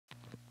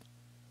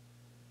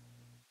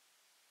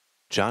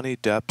Johnny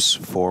Depp's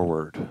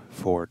foreword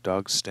for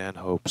Doug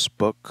Stanhope's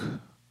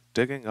book,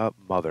 Digging Up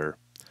Mother,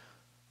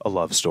 a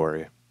Love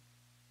Story.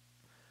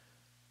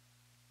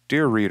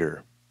 Dear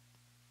reader,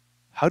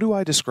 how do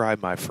I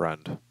describe my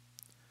friend?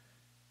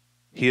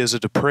 He is a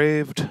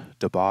depraved,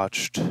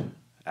 debauched,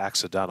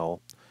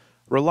 accidental,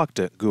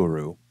 reluctant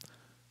guru,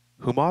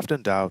 whom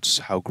often doubts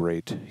how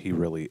great he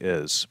really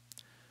is,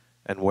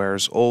 and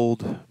wears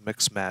old,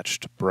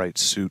 mix-matched bright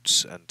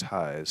suits and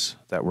ties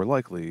that were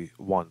likely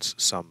once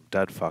some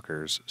dead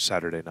fucker's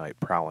Saturday night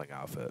prowling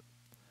outfit.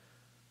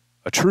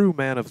 A true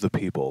man of the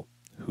people,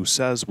 who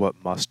says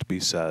what must be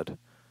said,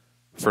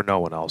 for no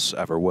one else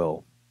ever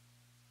will.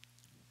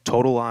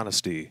 Total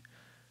honesty,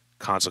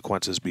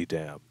 consequences be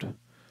damned.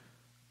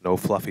 No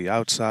fluffy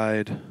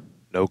outside,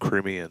 no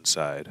creamy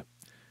inside.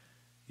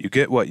 You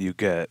get what you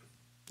get,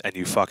 and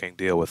you fucking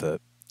deal with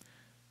it.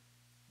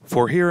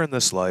 For here in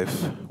this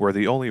life, where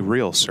the only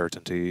real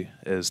certainty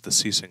is the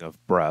ceasing of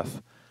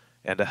breath,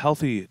 and a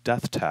healthy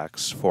death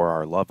tax for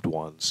our loved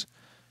ones,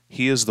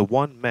 he is the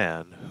one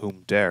man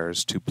whom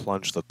dares to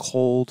plunge the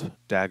cold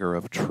dagger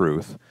of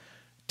truth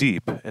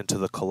deep into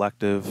the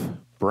collective,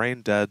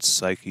 brain-dead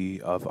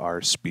psyche of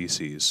our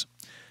species,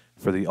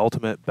 for the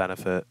ultimate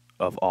benefit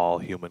of all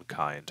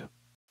humankind.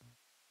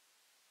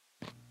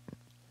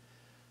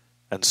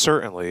 And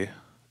certainly,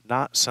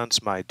 not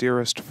since my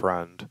dearest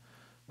friend,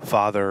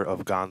 father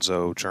of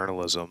gonzo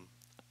journalism,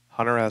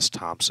 Hunter S.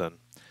 Thompson,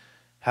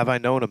 have I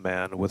known a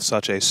man with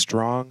such a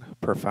strong,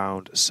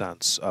 profound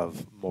sense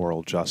of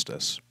moral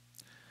justice.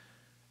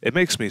 It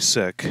makes me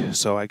sick,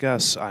 so I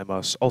guess I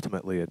must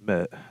ultimately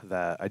admit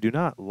that I do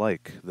not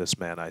like this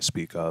man I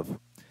speak of.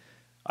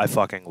 I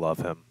fucking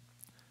love him.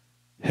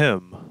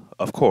 Him,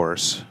 of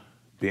course,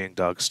 being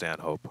Doug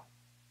Stanhope.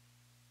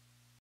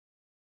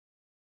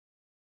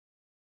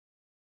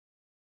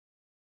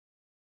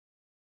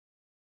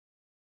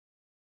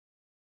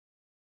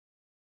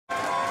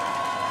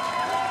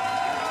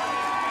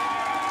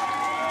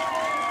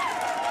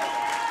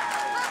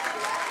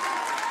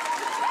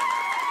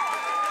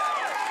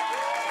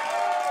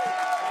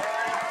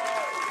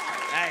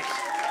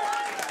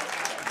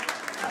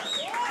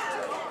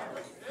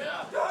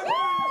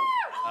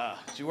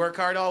 Did you work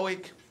hard all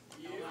week?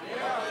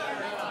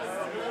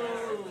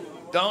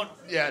 Don't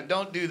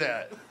do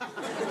that.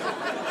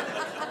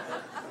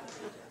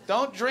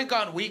 Don't drink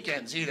on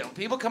weekends either. When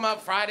people come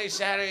out Friday,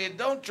 Saturday,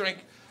 don't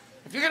drink.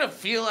 If you're gonna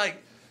feel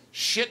like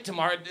shit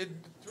tomorrow,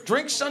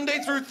 drink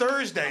Sunday through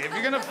Thursday. If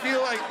you're gonna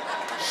feel like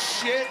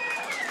shit,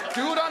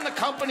 do it on the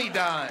company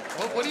dime.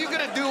 What are you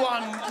gonna do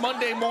on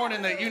Monday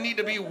morning that you need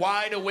to be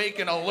wide awake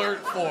and alert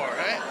for,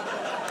 right?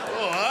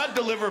 Oh, I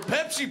deliver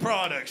Pepsi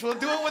products. Well,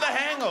 do it with a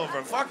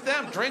hangover. Fuck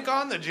them. Drink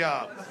on the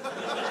job.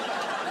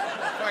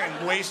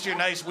 Fucking waste your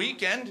nice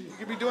weekend. You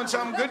could be doing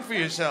something good for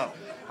yourself.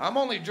 I'm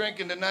only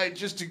drinking tonight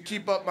just to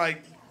keep up my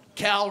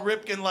Cal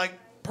Ripken-like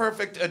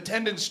perfect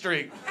attendance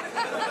streak.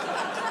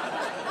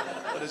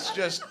 But it's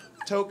just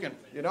token,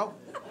 you know?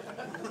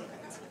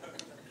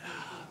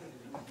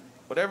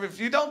 Whatever. If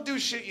you don't do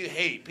shit you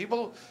hate,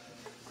 people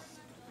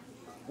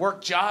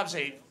work jobs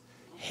they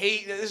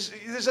hate.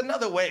 There's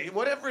another way.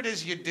 Whatever it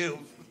is you do,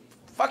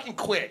 fucking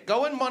quit.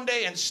 Go in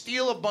Monday and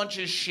steal a bunch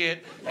of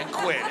shit and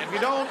quit. If you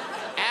don't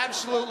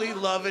absolutely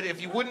love it,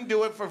 if you wouldn't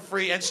do it for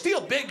free, and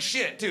steal big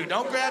shit too.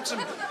 Don't grab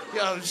some,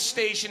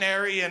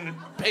 stationery and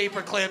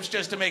paper clips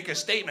just to make a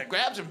statement.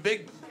 Grab some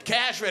big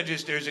cash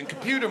registers and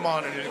computer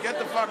monitors. Get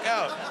the fuck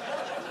out.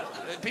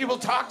 People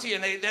talk to you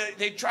and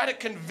they try to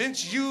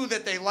convince you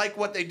that they like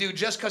what they do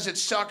just because it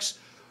sucks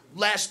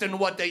less than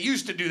what they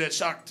used to do that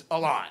sucked a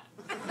lot.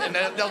 And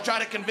they'll try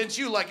to convince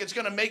you like it's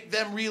going to make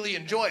them really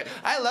enjoy it.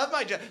 I love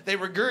my job. They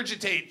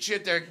regurgitate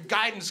shit their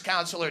guidance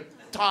counselor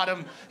taught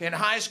them in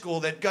high school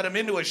that got them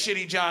into a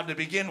shitty job to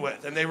begin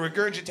with. And they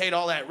regurgitate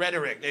all that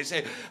rhetoric. They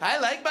say, I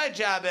like my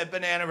job at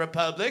Banana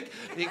Republic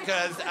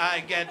because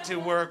I get to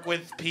work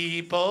with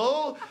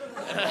people.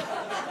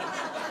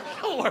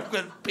 Work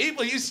with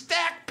people. You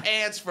stack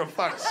pants, for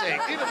fuck's sake.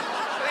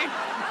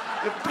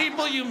 The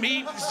people you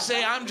meet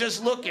say, I'm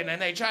just looking,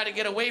 and they try to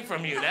get away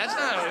from you. That's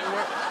not how it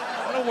works.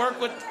 I want to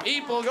work with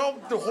people. Go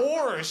to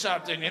whore or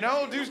something,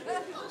 Do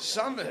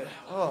something.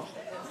 Oh.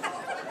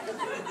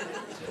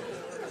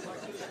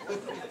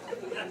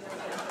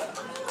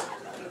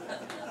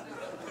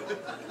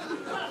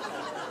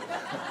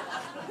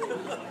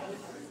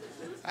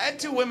 I had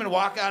two women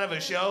walk out of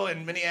a show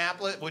in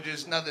Minneapolis, which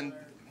is nothing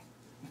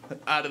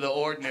out of the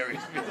ordinary.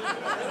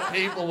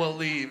 People will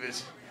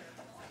leave.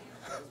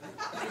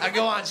 I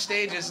go on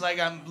stage, it's like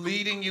I'm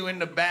leading you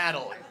into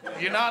battle.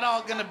 You're not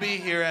all gonna be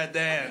here at the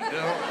end.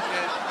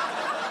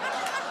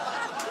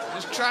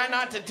 Just try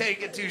not to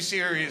take it too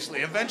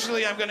seriously.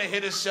 Eventually I'm gonna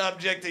hit a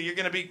subject that you're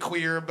gonna be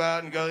queer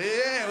about and go,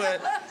 yeah, well,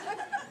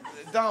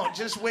 don't.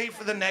 Just wait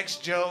for the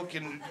next joke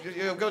and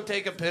go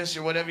take a piss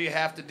or whatever you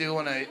have to do,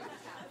 and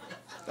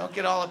don't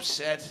get all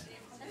upset.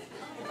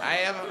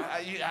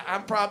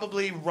 I'm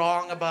probably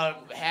wrong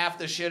about half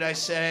the shit I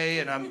say,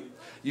 and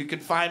You can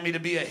find me to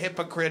be a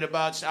hypocrite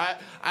about...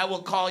 I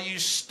will call you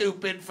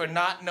stupid for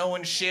not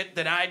knowing shit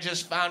that I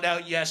just found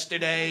out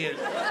yesterday. And,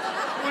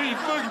 what, you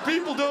fucking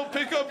people don't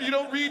pick up, you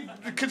don't read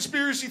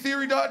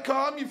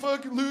conspiracytheory.com, you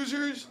fucking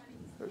losers?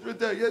 I read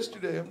that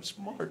yesterday, I'm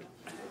smart.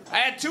 I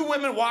had 2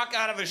 women walk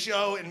out of a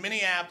show in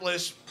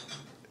Minneapolis.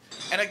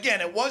 And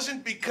again, it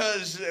wasn't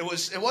because it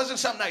wasn't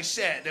something I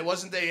said. It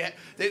wasn't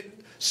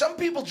some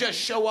people just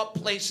show up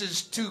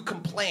places to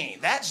complain.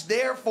 That's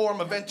their form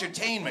of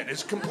entertainment,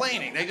 is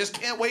complaining. They just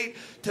can't wait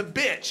to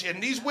bitch.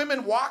 And these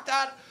women walked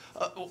out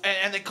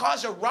and they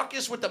caused a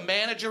ruckus with the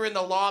manager in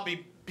the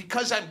lobby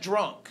because I'm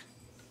drunk.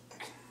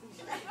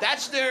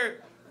 That's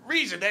their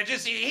reason.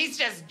 He's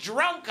just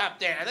drunk up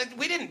there.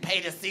 We didn't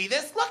pay to see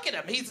this. Look at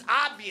him. He's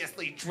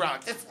obviously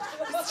drunk. It's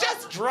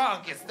just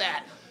drunk, it's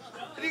that.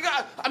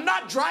 I'm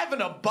not driving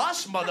a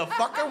bus,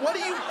 motherfucker. What do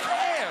you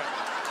care?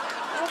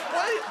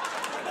 What?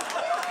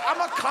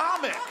 I'm a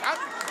comic.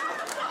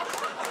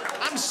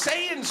 I'm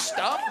saying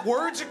stuff.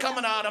 Words are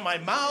coming out of my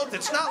mouth.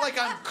 It's not like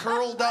I'm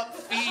curled up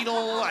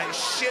fetal. I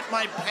shit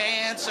my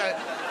pants.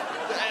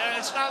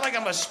 It's not like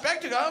I'm a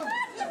spectacle. I'm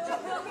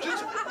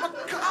a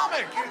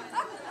comic.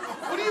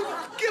 What do you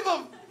give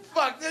a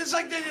fuck? It's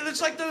like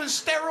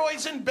those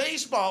steroids in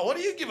baseball. What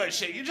do you give a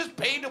shit? You just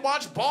paid to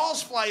watch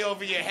balls fly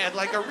over your head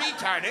like a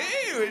retard.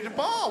 Hey, it's a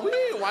ball.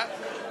 Why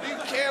do you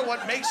care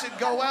what makes it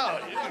go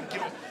out? You don't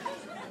give a...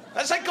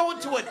 That's like going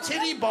to a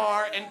titty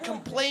bar and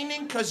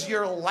complaining because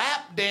your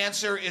lap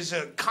dancer is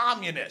a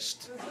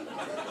communist.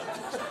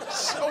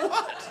 So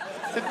what?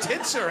 The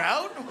tits are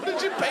out? What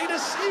did you pay to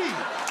see?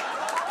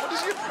 What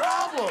is your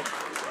problem?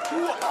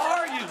 Who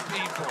are you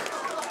people?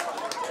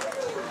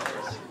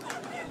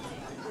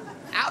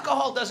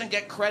 Alcohol doesn't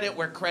get credit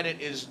where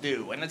credit is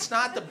due. And it's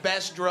not the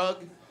best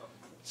drug.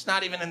 It's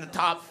not even in the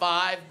top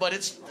 5, but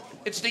it's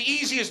the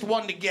easiest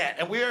one to get.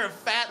 And we're a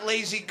fat,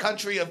 lazy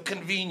country of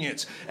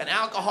convenience. And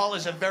alcohol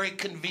is a very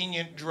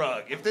convenient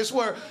drug. If this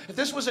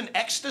was an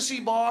ecstasy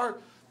bar,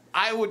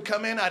 I would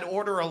come in, I'd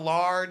order a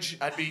large,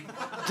 I'd be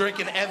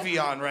drinking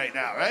Evian right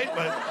now, right?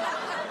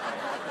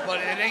 But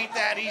it ain't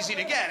that easy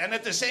to get. And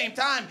at the same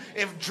time,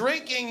 if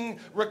drinking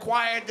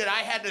required that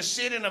I had to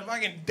sit in a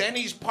fucking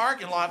Denny's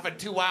parking lot for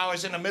 2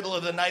 hours in the middle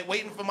of the night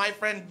waiting for my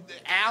friend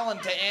Alan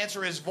to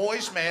answer his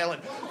voicemail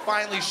and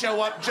finally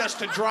show up just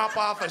to drop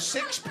off a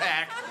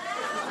 6-pack,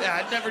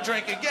 yeah, I'd never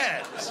drink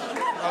again.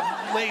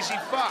 A lazy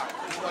fuck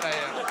is what I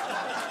am.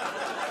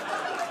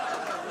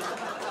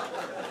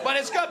 But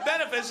it's got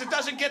benefits. It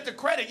doesn't get the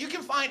credit. You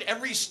can find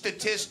every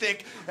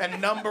statistic and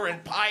number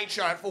and pie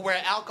chart for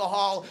where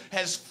alcohol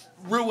has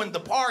ruined the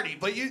party,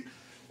 but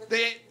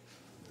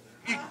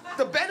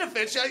the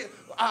benefits,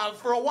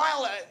 for a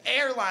while,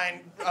 airline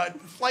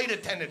flight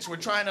attendants were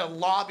trying to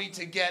lobby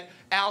to get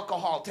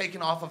alcohol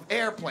taken off of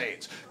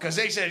airplanes, because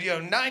they said,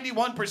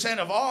 91%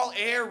 of all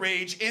air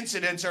rage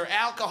incidents are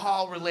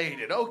alcohol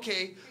related.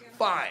 Okay,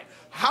 fine.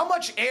 How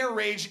much air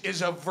rage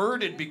is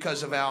averted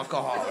because of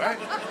alcohol, right?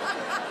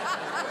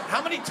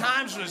 How many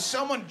times was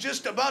someone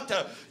just about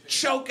to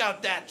choke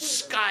out that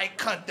sky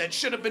cunt that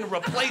should have been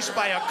replaced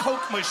by a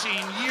Coke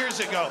machine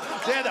years ago?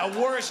 They're the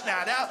worst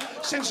now.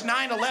 Since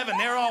 9/11,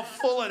 they're all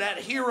full of that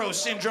hero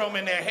syndrome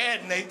in their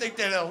head, and they think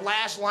they're the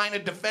last line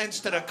of defense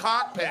to the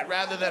cockpit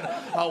rather than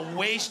a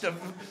waste of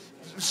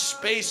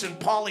space and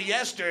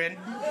polyester. And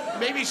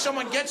maybe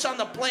someone gets on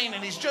the plane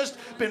and he's just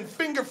been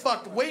finger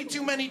fucked way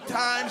too many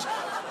times,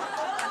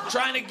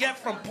 trying to get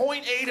from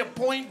point A to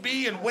point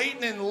B and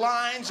waiting in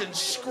lines and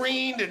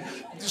screened and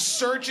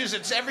searches.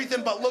 It's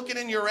everything but looking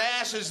in your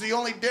ass is the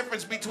only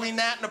difference between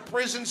that and a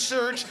prison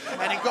search.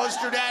 And he goes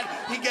through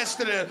that. He gets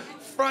to the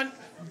front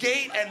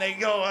gate and they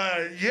go,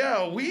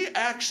 yeah, we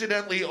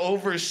accidentally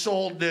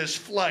oversold this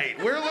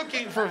flight. We're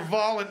looking for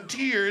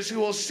volunteers who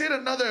will sit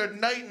another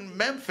night in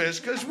Memphis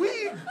because we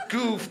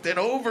goofed and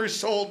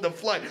oversold the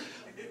flight.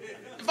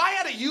 If I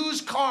had a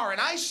used car and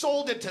I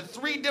sold it to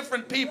 3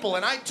 different people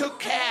and I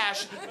took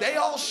cash, they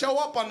all show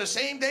up on the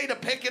same day to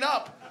pick it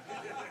up.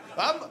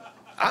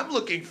 I'm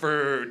looking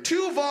for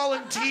 2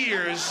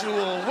 volunteers who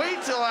will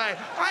wait till I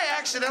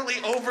accidentally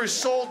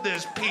oversold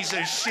this piece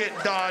of shit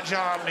Dodge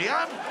Omni.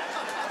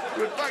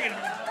 You would fucking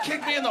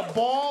kick me in the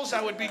balls.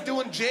 I would be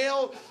doing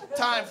jail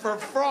time for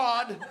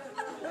fraud.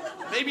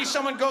 Maybe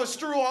someone goes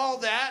through all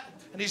that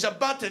and he's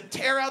about to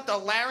tear out the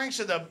larynx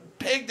of the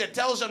pig that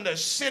tells him to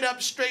sit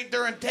up straight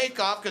during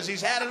takeoff because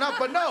he's had enough.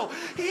 But no,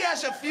 he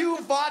has a few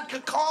vodka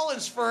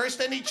Collins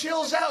first and he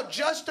chills out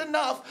just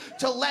enough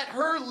to let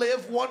her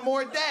live one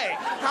more day.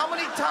 How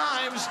many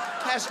times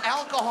has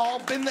alcohol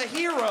been the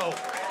hero?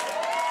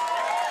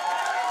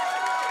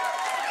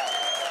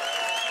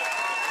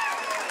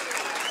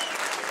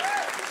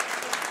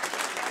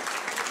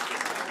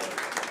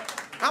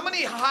 How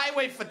many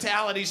highway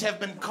fatalities have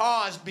been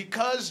caused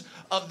because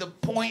of the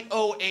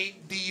 .08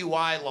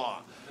 DUI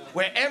law?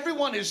 Where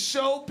everyone is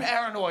so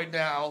paranoid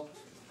now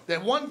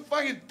that one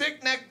fucking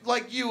thick neck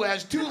like you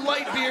has 2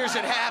 light beers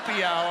at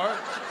happy hour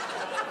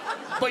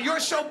But you're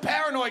so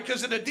paranoid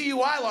because of the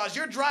DUI laws.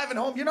 You're driving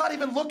home. You're not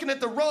even looking at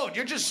the road.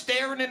 You're just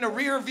staring in the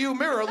rear view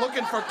mirror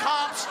looking for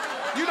cops.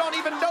 You don't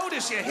even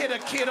notice you hit a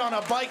kid on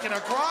a bike in a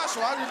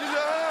crosswalk.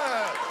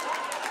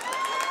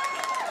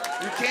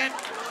 You can't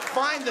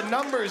find the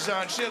numbers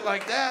on shit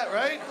like that,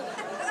 right?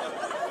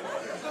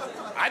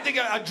 I think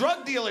a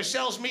drug dealer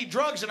sells me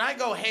drugs and I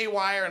go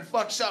haywire and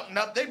fuck something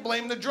up, they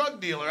blame the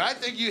drug dealer. I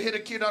think you hit a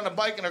kid on a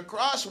bike in a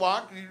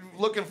crosswalk, you're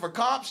looking for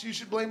cops, you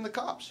should blame the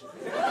cops.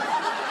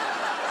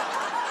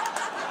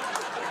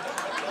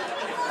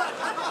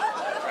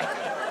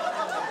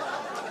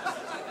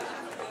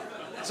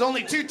 There's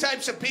only two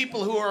types of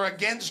people who are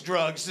against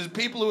drugs. There's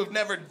people who have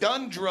never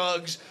done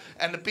drugs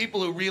and the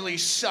people who really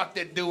sucked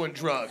at doing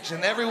drugs.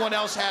 And everyone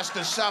else has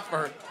to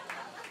suffer.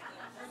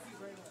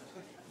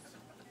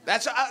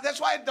 That's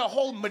why the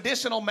whole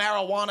medicinal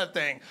marijuana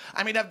thing.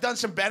 I mean, I've done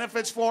some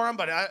benefits for them,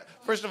 but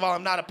first of all,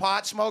 I'm not a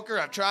pot smoker.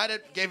 I've tried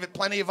it, gave it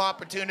plenty of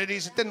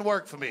opportunities. It didn't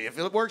work for me. If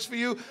it works for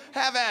you,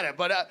 have at it.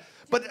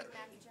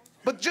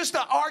 But just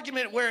the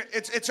argument where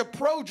it's a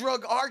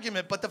pro-drug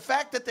argument, but the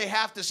fact that they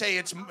have to say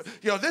it's,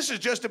 this is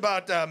just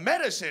about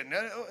medicine.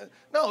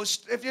 No,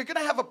 if you're going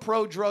to have a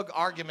pro-drug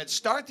argument,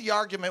 start the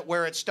argument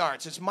where it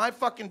starts. It's my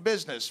fucking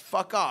business.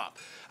 Fuck off.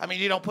 I mean,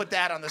 you don't put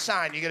that on the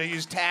sign. You're going to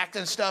use tact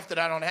and stuff that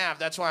I don't have.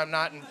 That's why I'm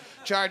not in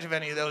charge of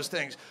any of those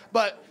things.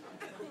 But,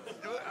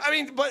 I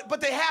mean,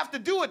 but they have to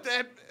do it.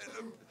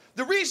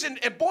 The reason,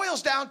 it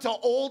boils down to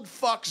old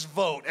fucks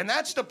vote. And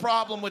that's the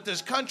problem with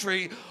this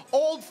country.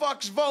 Old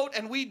fucks vote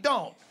and we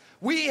don't.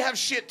 We have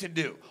shit to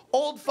do.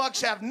 Old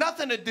fucks have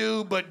nothing to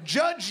do but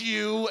judge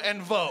you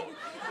and vote.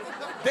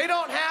 They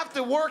don't have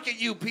to work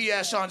at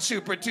UPS on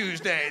Super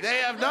Tuesday. They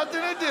have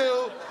nothing to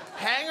do.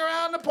 Hang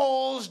around the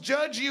polls,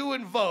 judge you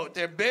and vote.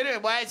 They're bitter.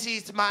 Why is he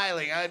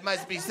smiling? It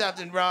must be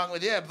something wrong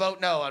with him.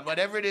 Vote no on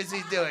whatever it is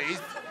he's doing.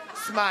 He's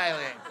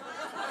smiling.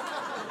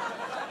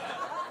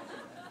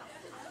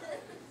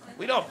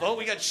 We don't vote,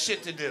 we got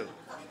shit to do,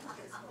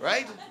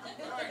 right?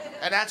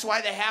 And that's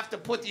why they have to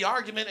put the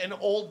argument in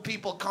old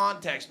people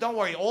context. Don't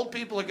worry, old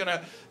people are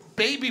gonna,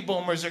 baby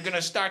boomers are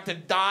gonna start to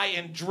die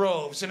in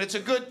droves, and it's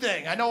a good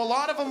thing. I know a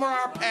lot of them are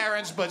our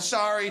parents, but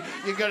sorry,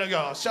 you're gonna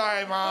go.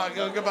 Sorry, Mom,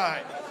 go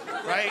goodbye,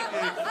 right?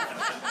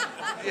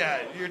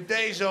 Yeah, your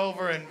day's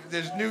over, and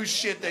there's new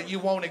shit that you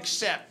won't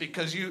accept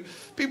because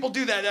people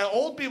do that.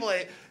 Old people,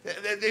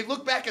 they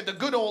look back at the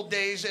good old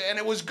days, and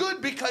it was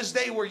good because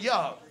they were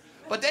young.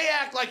 But they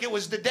act like it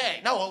was the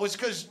day. No, it was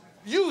because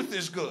youth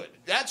is good.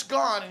 That's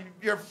gone and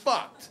you're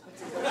fucked.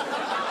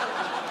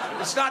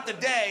 It's not the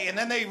day, and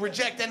then they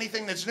reject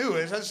anything that's new.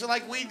 It's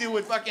like we do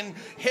with fucking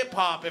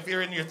hip-hop if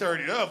you're in your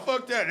 30s. Oh,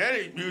 fuck that. That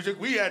ain't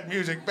music. We had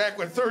music back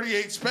when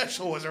 38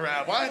 Special was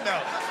around. Why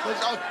no?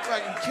 Let's all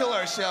fucking kill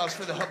ourselves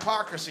for the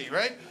hypocrisy,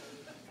 right?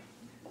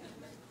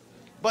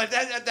 But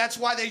that's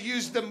why they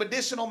use the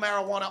medicinal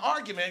marijuana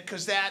argument,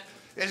 because that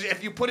is,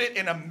 if you put it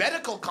in a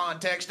medical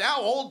context,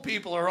 now old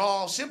people are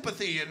all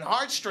sympathy and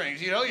heartstrings.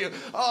 We don't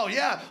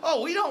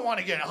want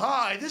to get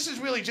high. This is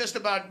really just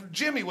about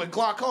Jimmy with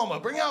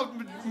glaucoma. Bring out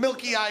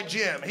Milky Eye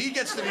Jim. He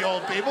gets to the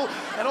old people,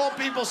 and old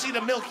people see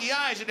the milky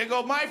eyes, and they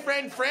go, my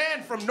friend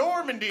Fran from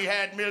Normandy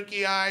had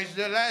milky eyes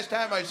the last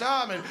time I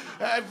saw him, and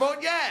I vote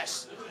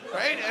yes.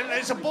 Right? And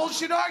it's a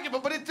bullshit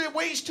argument, but it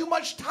wastes too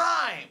much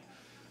time.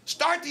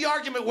 Start the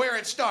argument where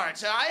it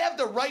starts. I have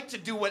the right to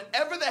do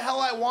whatever the hell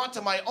I want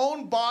to my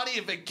own body.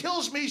 If it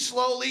kills me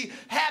slowly,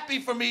 happy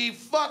for me,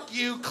 fuck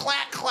you,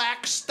 clack,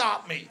 clack,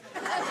 stop me.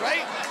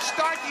 Right?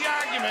 Start the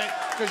argument,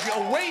 because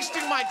you're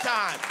wasting my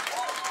time.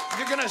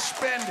 You're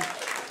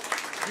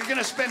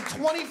gonna spend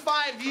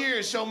 25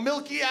 years so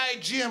Milky Eye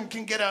Jim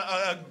can get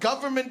a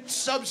government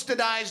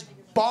subsidized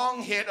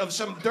bong hit of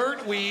some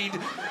dirt weed.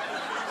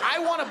 I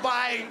want to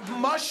buy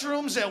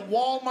mushrooms at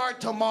Walmart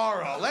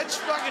tomorrow. Let's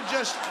fucking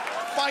just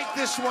fight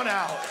this one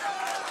out.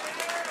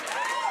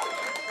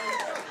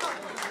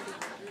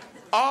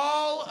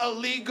 All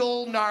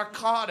illegal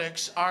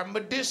narcotics are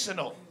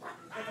medicinal.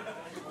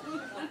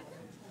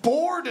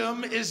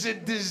 Boredom is a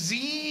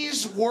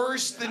disease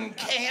worse than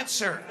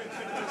cancer.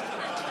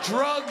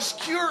 Drugs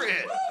cure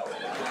it,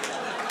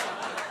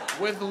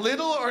 with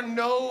little or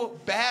no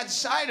bad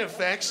side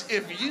effects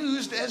if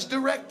used as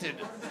directed.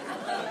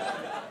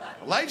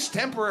 Life's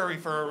temporary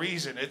for a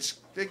reason. It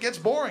gets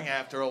boring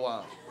after a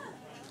while.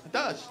 It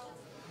does.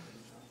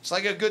 It's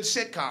like a good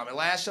sitcom. It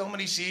lasts so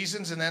many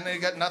seasons, and then they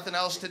got nothing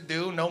else to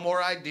do, no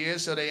more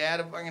ideas, so they add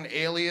a fucking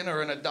alien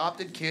or an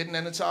adopted kid, and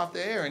then it's off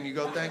the air, and you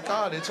go, thank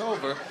God, it's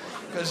over.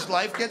 Because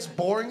life gets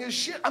boring as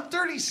shit. I'm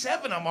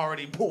 37, I'm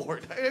already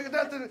bored.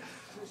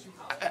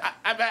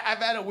 I've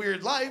had a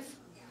weird life.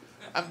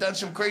 I've done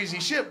some crazy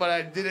shit, but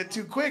I did it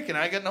too quick, and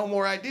I got no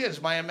more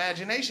ideas. My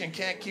imagination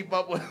can't keep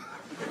up with...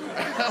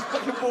 I'm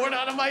fucking bored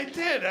out of my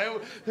head. I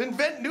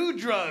invent new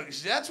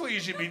drugs. That's what you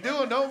should be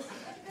doing. Don't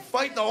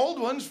fight the old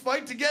ones.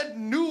 Fight to get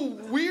new,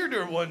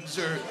 weirder ones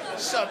or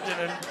something.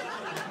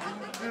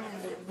 And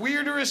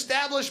weirder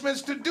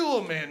establishments to do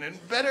them in.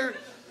 And better...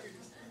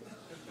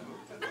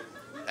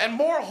 And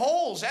more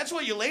holes. That's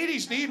what you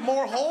ladies need,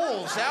 more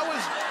holes. That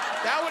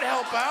would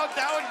help out.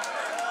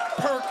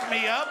 perk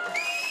me up.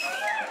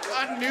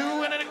 A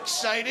new and an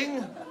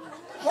exciting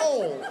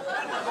hole.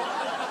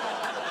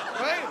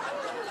 Right?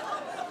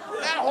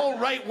 That whole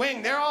right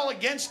wing, they're all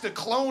against the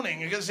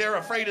cloning because they're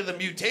afraid of the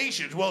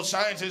mutations. Well,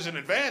 science isn't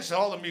advanced,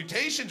 all the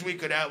mutations we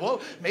could have.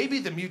 Well, maybe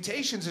the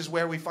mutations is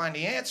where we find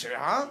the answer,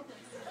 huh?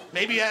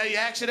 Maybe you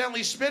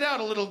accidentally spit out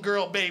a little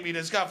girl baby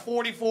that's got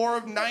 44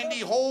 of 90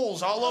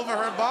 holes all over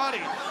her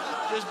body.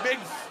 Just big,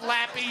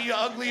 flappy,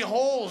 ugly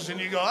holes. And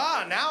you go,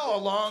 now a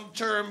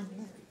long-term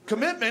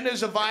commitment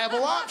is a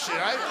viable option.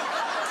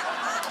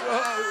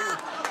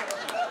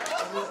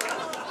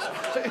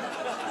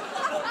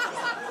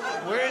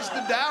 Where's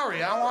the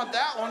dowry? I want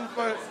that one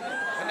for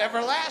an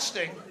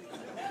everlasting.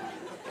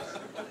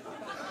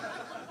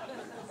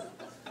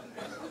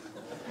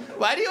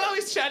 Why do you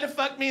always try to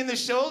fuck me in the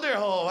shoulder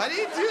hole? Why do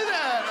you do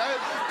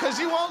that? Because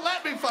you won't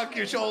let me fuck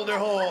your shoulder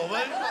hole.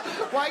 But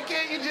why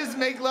can't you just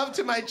make love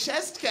to my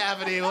chest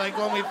cavity like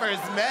when we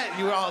first met?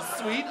 You were all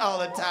sweet all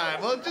the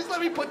time. Well, just let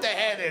me put the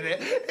head in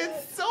it.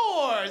 It's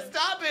sore.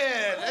 Stop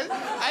it.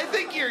 I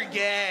think you're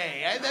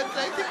gay. I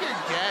think you're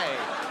gay.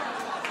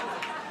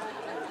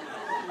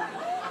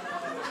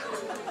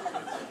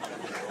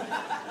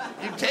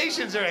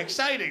 Mutations are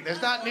exciting.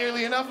 There's not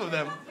nearly enough of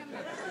them.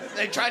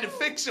 They try to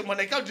fix them when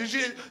they come. Did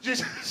you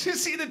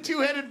see the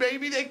two-headed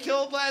baby they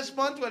killed last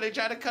month when they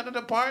tried to cut it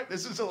apart?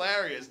 This is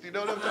hilarious. Do you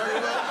know what I'm talking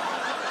about?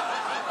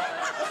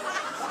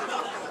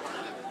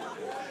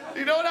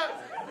 You know what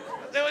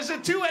there was a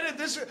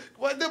two-headed,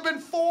 well, there have been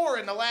 4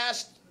 in the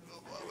last,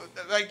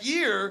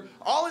 year,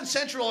 all in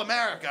Central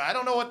America. I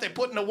don't know what they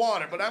put in the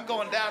water, but I'm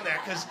going down there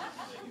because...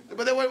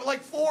 But there were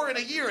 4 in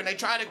a year, and they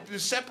tried to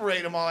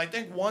separate them all. I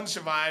think 1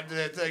 survived.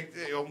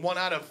 1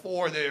 out of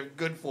 4 they're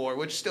good for,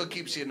 which still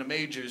keeps you in the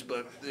majors.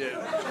 But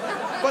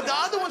but the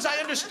other ones, I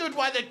understood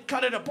why they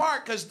cut it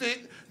apart, because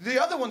the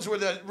other ones were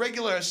the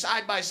regular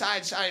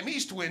side-by-side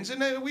Siamese twins,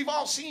 and we've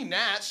all seen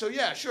that. So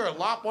yeah, sure,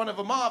 lop one of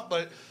them off,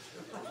 but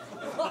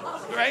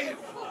right?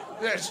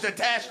 It's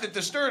attached at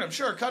the sternum.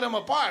 Sure, cut them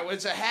apart.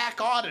 It's a hack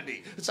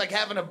oddity. It's like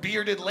having a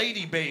bearded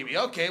lady baby.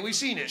 Okay, we've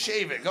seen it.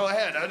 Shave it. Go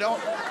ahead. I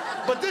don't.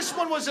 But this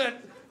one was a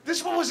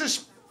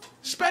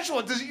special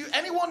one. Does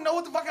anyone know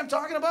what the fuck I'm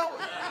talking about?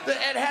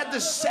 It had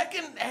the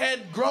second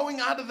head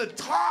growing out of the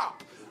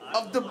top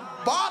of the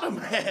bottom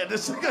head.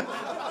 It's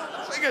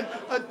like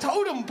a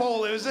totem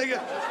pole. It was like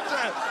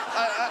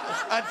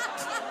a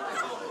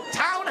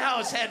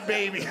townhouse head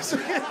baby. It's a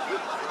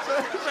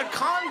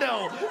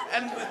condo,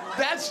 and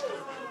that's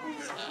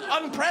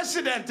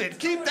unprecedented.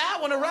 Keep that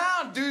one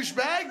around,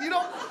 douchebag. You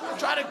don't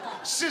try to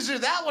scissor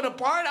that one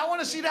apart. I want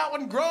to see that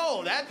one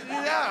grow.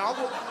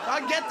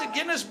 I'll get the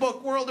Guinness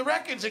Book World of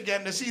Records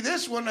again to see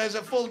this one as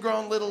a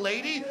full-grown little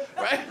lady,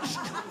 right?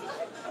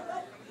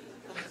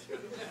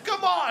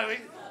 Come on.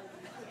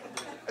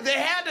 They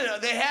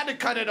had to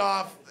cut it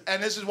off,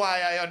 and this is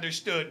why I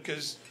understood,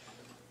 because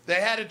they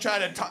had to try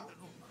to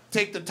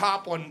take the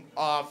top one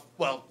off.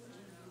 Well,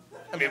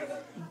 I mean,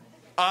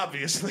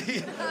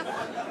 obviously,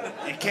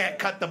 you can't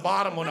cut the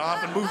bottom one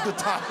off and move the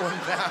top one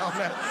down.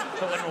 That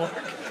wouldn't work.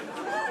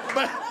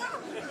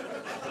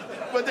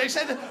 But they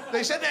said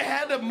they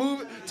had to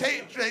move.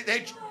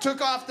 They took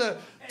off the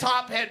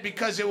top head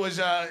because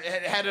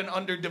it had an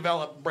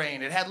underdeveloped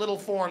brain. It had little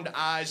formed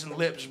eyes and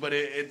lips, but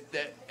it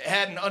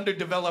had an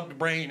underdeveloped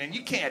brain, and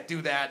you can't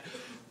do that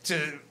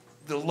to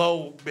the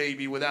low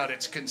baby without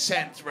its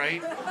consent,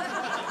 right?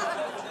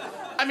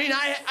 I mean,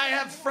 I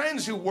have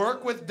friends who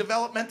work with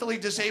developmentally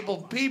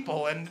disabled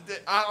people and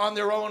on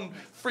their own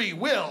free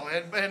will,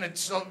 and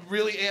it's a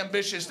really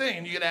ambitious thing,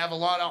 and you gotta have a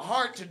lot of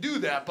heart to do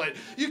that, but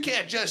you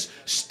can't just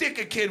stick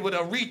a kid with a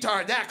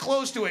retard that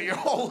close to it your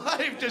whole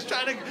life, just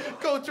trying to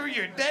go through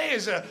your day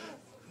as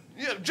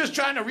just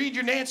trying to read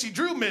your Nancy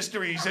Drew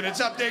mysteries, and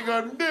it's up there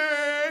going, Mom,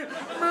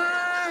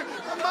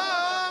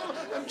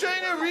 I'm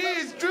trying to read,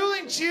 it's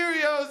drooling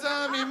Cheerios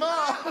on me,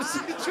 Mom,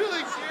 it's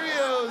drooling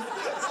Cheerios.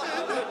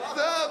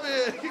 Stop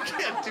it. You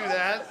can't do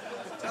that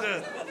to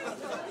the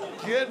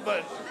kid,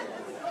 but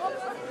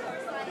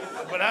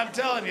I'm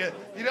telling you,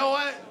 you know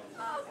what?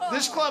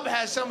 This club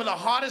has some of the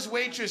hottest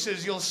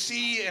waitresses you'll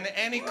see in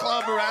any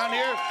club around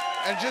here,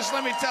 and just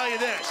let me tell you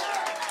this.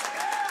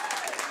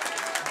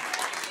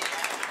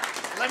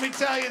 Let me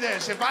tell you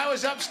this. If I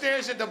was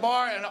upstairs at the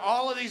bar and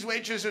all of these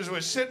waitresses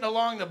were sitting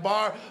along the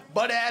bar,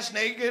 butt-ass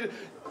naked,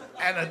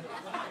 and a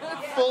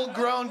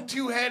full-grown,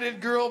 two-headed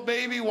girl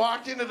baby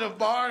walked into the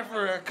bar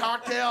for a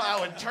cocktail, I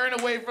would turn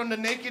away from the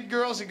naked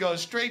girls and go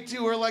straight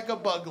to her like a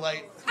bug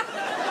light.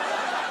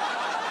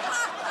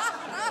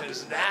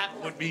 Because that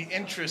would be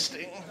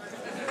interesting.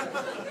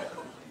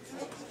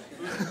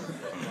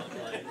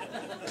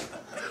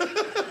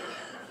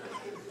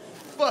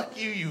 Fuck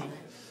you.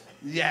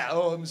 Yeah,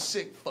 I'm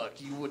sick.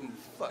 Fuck, you wouldn't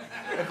fuck.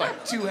 If a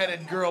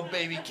two-headed girl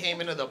baby came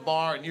into the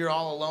bar and you're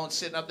all alone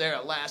sitting up there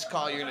at last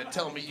call, you're gonna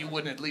tell me you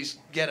wouldn't at least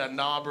get a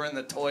knobber in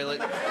the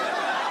toilet?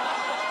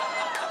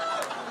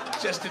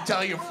 Just to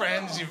tell your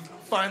friends you've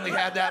finally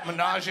had that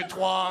menage a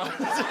trois.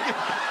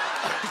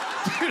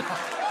 Dude,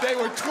 they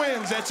were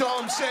twins, that's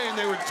all I'm saying.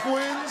 They were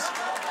twins.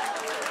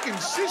 Fucking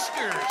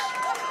sisters.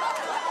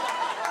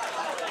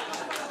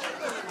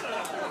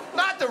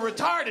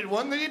 retarded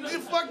one, then you'd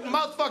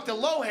mouth fuck the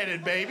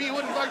low-headed baby. You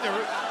wouldn't fuck the...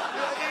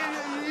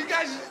 You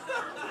guys...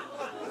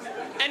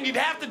 And you'd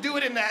have to do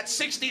it in that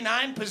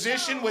 69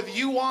 position with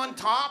you on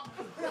top,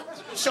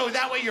 so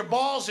that way your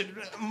balls would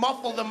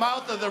muffle the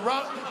mouth of the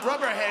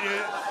rubberhead.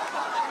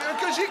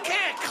 Because you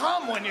can't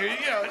come when you're,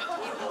 you're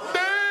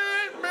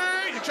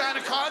trying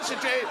to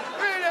concentrate.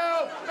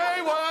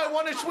 Hey, well, I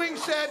want a swing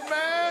set,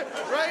 man,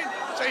 right?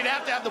 So you'd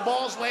have to have the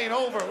balls laying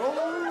over.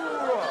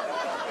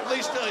 At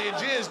least till you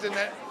jizzed in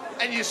that.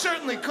 And you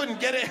certainly couldn't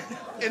get it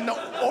in the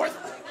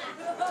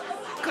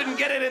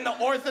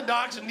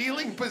orthodox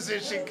kneeling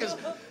position, because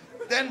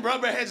then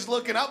rubberhead's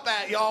looking up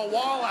at you all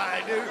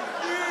wall-eyed, dude.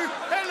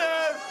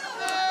 Hello.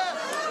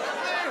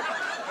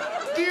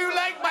 Do you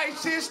like my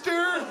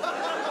sister?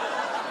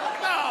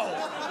 No.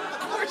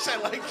 Of course I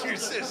like your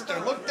sister.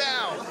 Look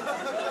down.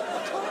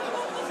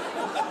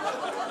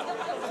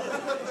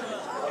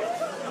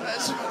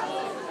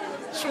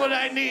 That's what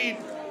I need.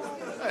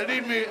 I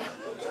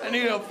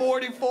need a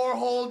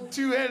 44-hole,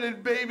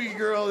 two-headed baby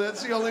girl.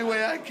 That's the only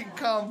way I can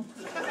come.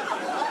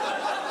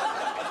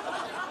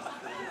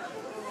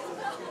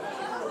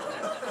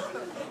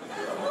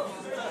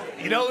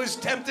 You know who's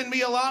tempting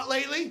me a lot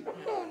lately?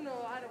 Oh, no,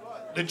 I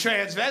don't. The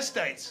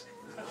transvestites.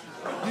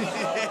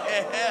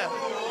 Yeah.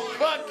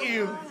 Fuck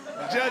you.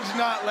 Judge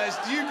not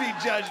lest you be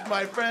judged,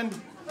 my friend.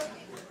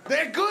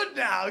 They're good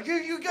now.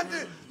 You got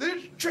the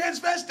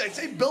transvestites.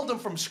 They build them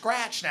from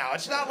scratch now.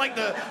 It's not like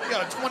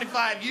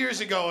 25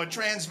 years ago, a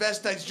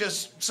transvestite's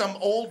just some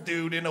old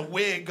dude in a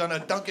wig on a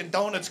Dunkin'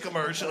 Donuts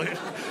commercial.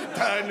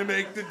 Time to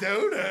make the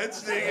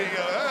donuts.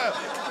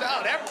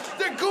 No,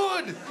 they're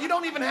good. You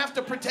don't even have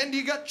to pretend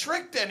you got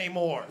tricked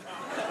anymore,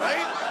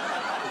 right?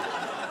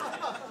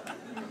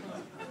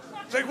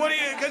 It's like,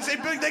 because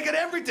they got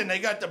everything. They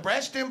got the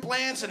breast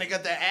implants, and they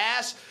got the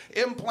ass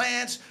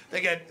implants.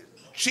 They got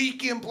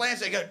cheek implants,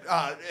 they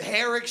got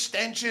hair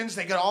extensions,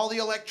 they got all the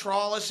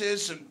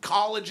electrolysis and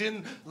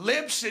collagen,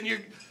 lips, and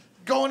you're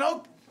going,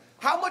 oh,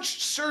 how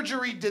much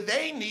surgery do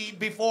they need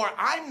before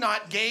I'm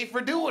not gay for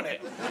doing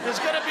it? There's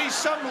gonna be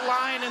some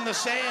line in the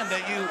sand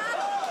that you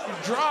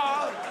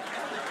draw,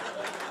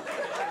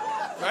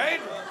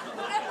 right?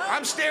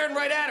 I'm staring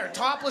right at her,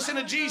 topless in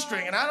a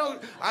G-string, and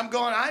I'm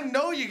going, I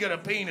know you got a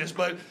penis,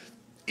 but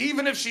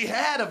even if she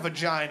had a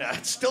vagina,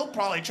 I'd still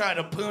probably try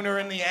to poon her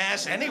in the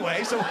ass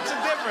anyway, so what's the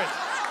difference?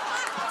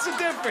 What's the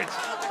difference?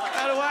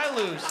 How do I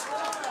lose?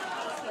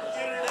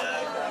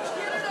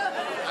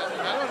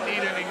 I don't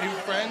need any new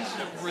friends.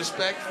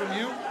 Respect from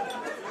you.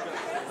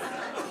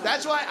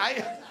 That's why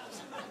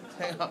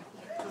hang on.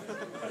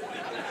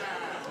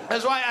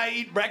 That's why I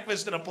eat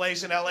breakfast in a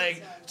place in LA.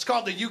 It's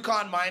called the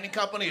Yukon Mining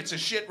Company. It's a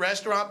shit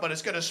restaurant, but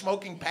it's got a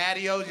smoking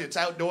patio. It's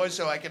outdoors,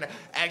 so I can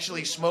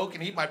actually smoke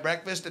and eat my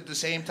breakfast at the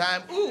same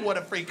time. Ooh, what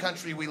a free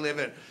country we live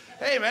in.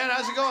 Hey, man,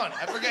 how's it going?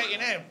 I forgot your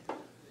name.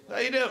 How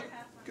you doing?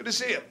 Good to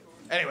see you.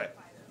 Anyway,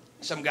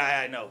 some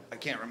guy I know. I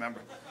can't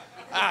remember.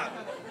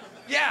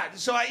 Yeah,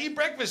 so I eat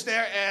breakfast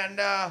there, and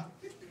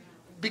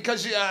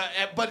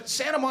but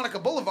Santa Monica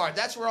Boulevard,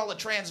 that's where all the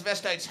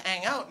transvestites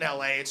hang out in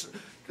LA.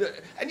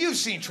 And you've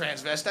seen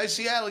transvestites.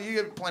 Seattle, you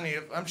get plenty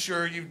of, I'm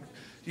sure you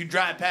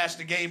drive past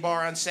a gay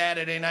bar on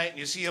Saturday night and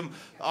you see them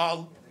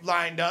all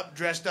lined up,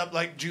 dressed up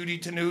like Judy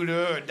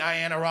Tenuta or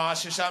Diana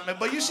Ross or something.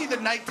 But you see the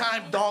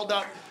nighttime dolled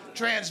up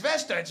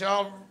transvestites. They're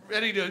all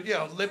ready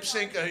to, lip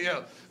sync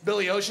a,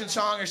 Billy Ocean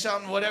song or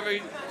something, whatever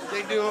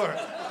they do. Or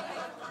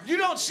you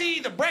don't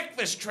see the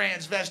breakfast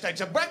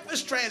transvestites. A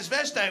breakfast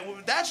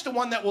transvestite, that's the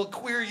one that will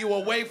queer you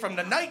away from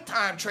the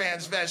nighttime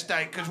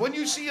transvestite. Because when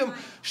you see them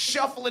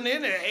shuffling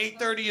in at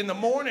 8:30 in the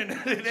morning,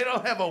 they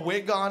don't have a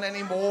wig on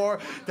anymore.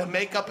 The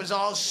makeup is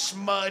all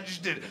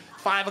smudged and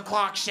 5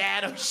 o'clock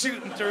shadow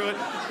shooting through it.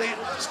 They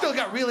still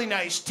got really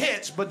nice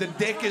tits, but the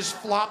dick is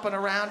flopping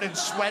around in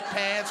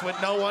sweatpants with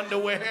no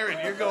underwear.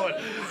 And you're going,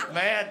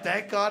 man,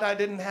 thank God I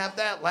didn't have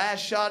that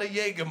last shot of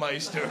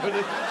Jägermeister.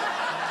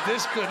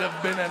 This could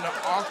have been an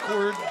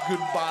awkward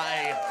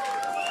goodbye.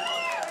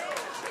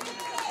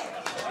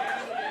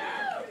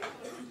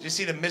 Did you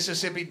see the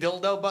Mississippi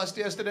dildo bust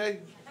yesterday?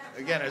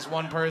 Again, as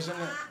one person.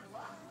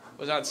 It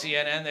was on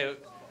CNN.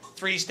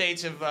 3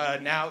 states have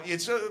now,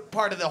 it's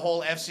part of the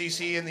whole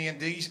FCC and the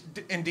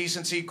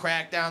indecency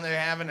crackdown they're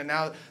having, and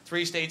now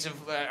 3 states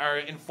are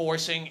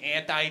enforcing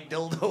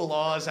anti-dildo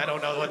laws. I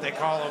don't know what they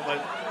call them,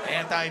 but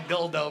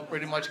anti-dildo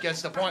pretty much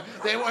gets the point.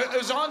 It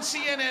was on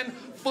CNN,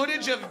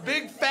 footage of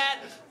big fat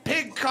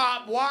pig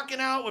cop walking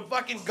out with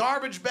fucking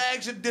garbage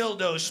bags of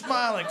dildos,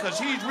 smiling because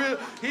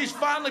he's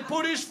finally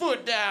put his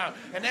foot down.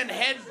 And then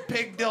head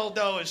pig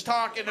dildo is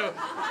talking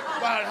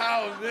about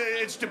how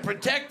it's to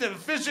protect the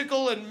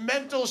physical and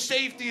mental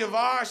safety of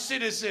our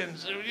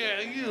citizens.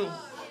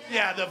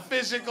 The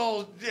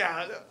physical,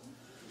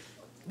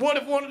 What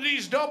if one of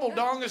these double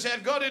dongers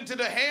had got into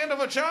the hand of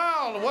a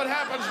child? What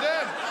happens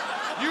then?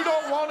 You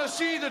don't want to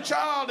see the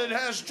child that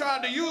has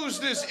tried to use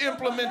this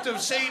implement of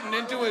Satan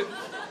into it.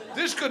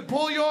 This could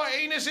pull your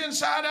anus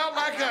inside out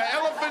like an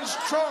elephant's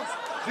trunk.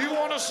 Do you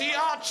want to see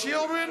our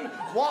children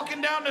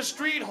walking down the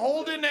street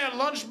holding their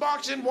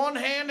lunchbox in one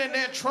hand and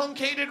their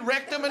truncated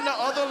rectum in the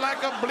other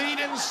like a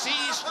bleeding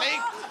sea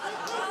snake?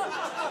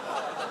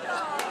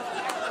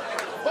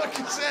 What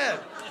is that?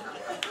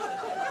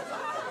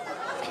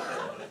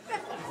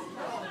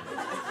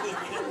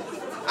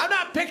 I'm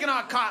not picking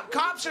on cops.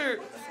 Cops are,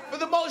 for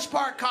the most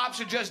part, cops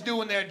are just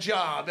doing their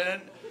job.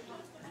 And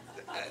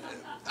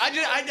I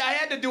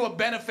had to do a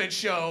benefit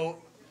show.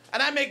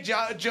 And I make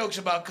jokes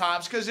about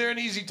cops because they're an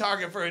easy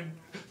target for a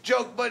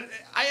joke, but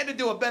I had to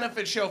do a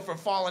benefit show for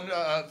fallen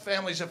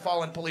families of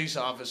fallen police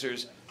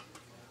officers.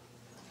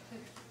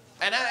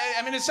 And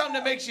I mean, it's something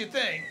that makes you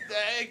think,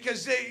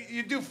 because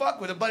you do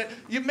fuck with it, but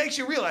it makes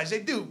you realize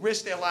they do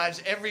risk their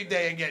lives every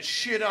day and get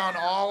shit on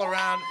all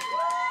around.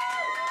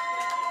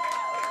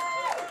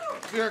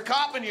 If you're a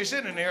cop and you're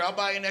sitting here, I'll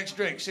buy you next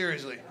drink,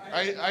 seriously.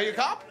 Are you a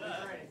cop?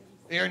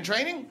 You're in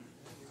training?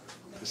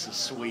 This is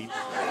sweet.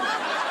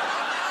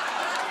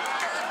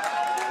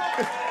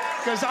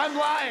 Because I'm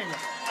lying.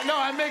 No,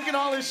 I'm making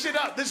all this shit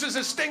up. This is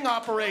a sting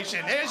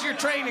operation. There's your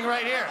training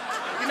right here.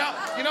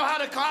 You know how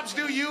the cops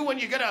do you when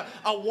you get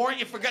a warrant,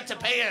 you forget to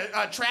pay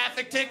a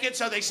traffic ticket,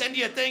 so they send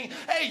you a thing,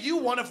 hey, you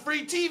won a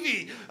free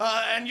TV.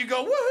 And you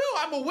go, woohoo,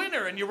 I'm a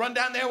winner. And you run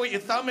down there with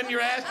your thumb in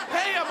your ass,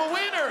 hey, I'm a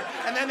winner.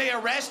 And then they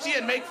arrest you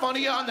and make fun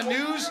of you on the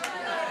news.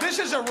 This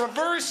is a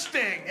reverse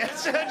sting.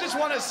 I just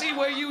want to see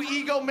where you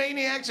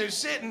egomaniacs are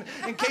sitting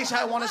in case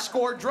I want to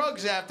score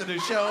drugs after the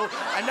show.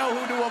 I know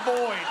who to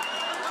avoid.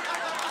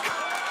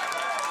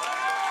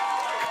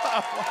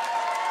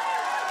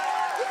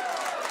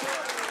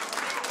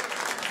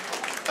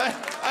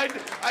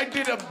 I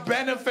did a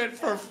benefit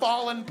for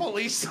fallen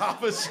police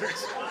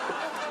officers.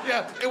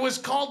 Yeah, it was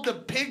called the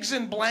Pigs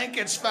and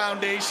Blankets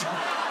Foundation.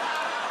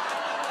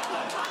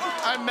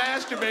 I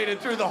masturbated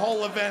through the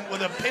whole event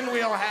with a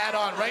pinwheel hat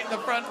on, right in the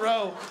front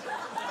row.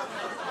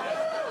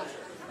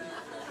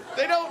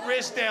 They don't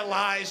risk their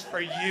lives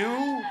for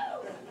you.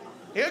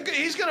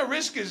 He's gonna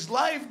risk his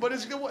life, but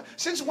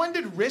since when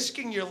did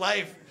risking your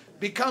life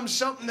become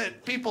something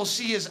that people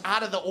see as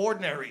out of the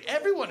ordinary?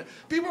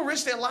 People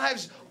risk their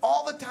lives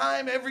all the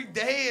time, every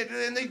day,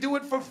 and they do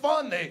it for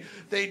fun.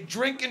 They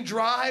drink and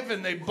drive,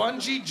 and they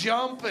bungee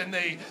jump, and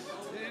they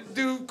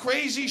do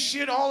crazy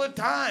shit all the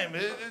time.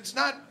 It's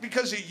not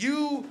because of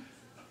you.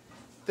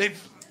 They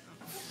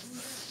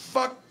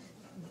fuck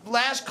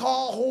last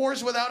call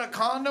whores without a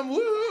condom.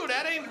 Woo,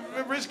 that ain't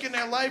risking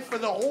their life for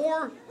the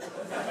whore.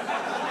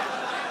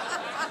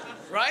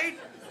 Right?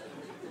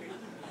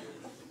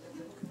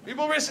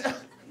 People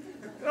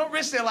they don't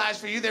risk their lives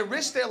for you. They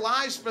risk their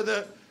lives for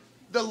the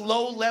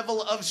low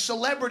level of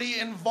celebrity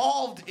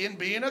involved in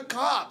being a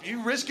cop.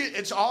 You risk it.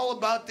 It's all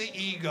about the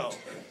ego.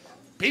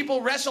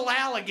 People wrestle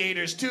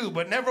alligators too,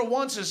 but never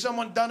once has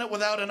someone done it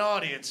without an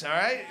audience, all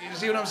right? You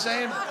see what I'm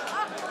saying?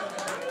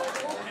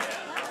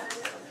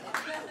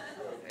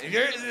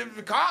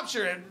 The cops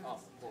are in.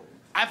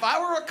 If I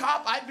were a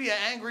cop, I'd be an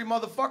angry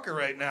motherfucker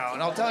right now,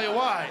 and I'll tell you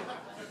why.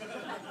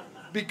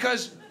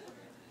 Because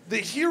the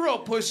hero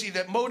pussy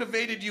that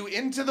motivated you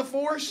into the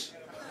force,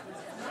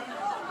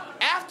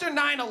 after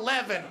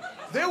 9/11,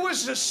 there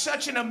was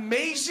such an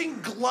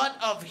amazing glut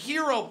of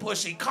hero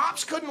pussy.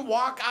 Cops couldn't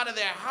walk out of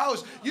their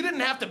house. You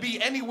didn't have to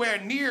be anywhere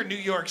near New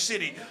York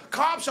City.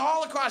 Cops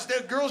all across,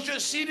 their girls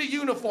just see the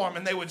uniform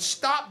and they would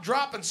stop,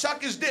 drop, and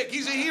suck his dick.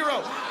 He's a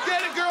hero.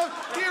 Get it, girl.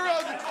 Hero.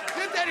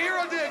 Get that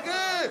hero dick.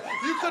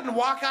 You couldn't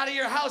walk out of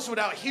your house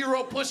without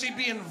hero pussy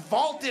being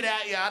vaulted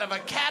at you out of a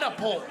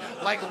catapult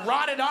like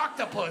rotted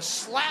octopus,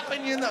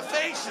 slapping you in the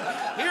face.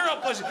 Hero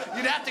pussy.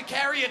 You'd have to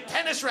carry a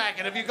tennis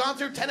racket. Have you gone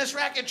through tennis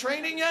racket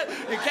training yet?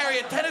 You carry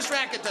a tennis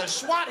racket to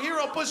swat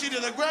hero pussy to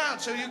the ground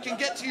so you can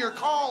get to your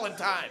call in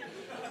time.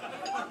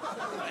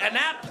 And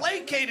that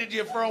placated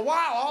you for a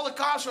while. All the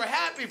cops were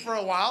happy for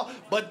a while,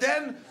 but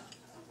then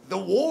the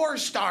war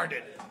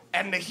started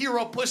and the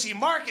hero pussy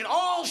market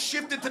all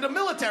shifted to the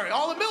military.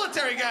 All the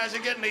military guys are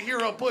getting the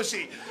hero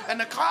pussy. And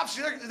the cops,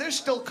 there's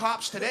still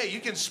cops today. You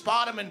can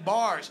spot them in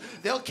bars.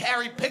 They'll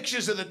carry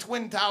pictures of the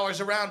Twin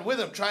Towers around with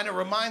them, trying to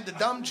remind the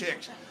dumb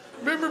chicks.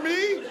 Remember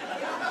me?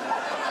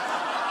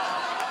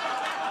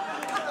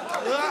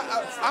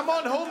 I'm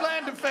on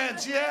Homeland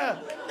Defense, yeah.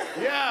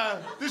 Yeah,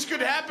 this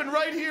could happen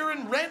right here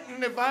in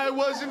Renton if I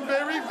wasn't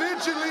very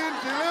vigilant,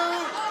 you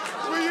know?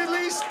 Will you at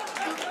least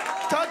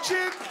touch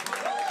it?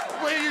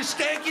 Will your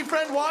skanky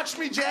friend watch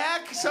me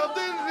jack?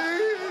 Something?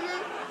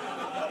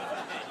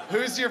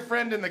 Who's your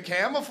friend in the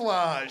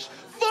camouflage?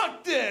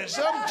 Fuck this,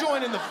 I'm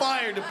joining the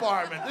fire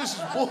department. This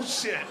is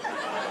bullshit.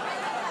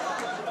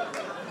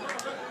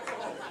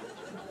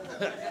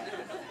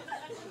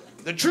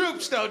 The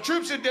troops, though,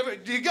 troops are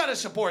different. You gotta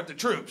support the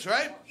troops,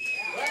 right?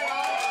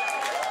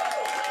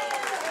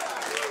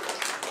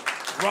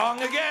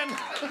 Wrong again.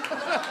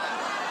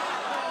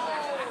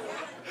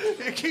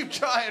 You keep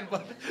trying,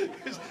 but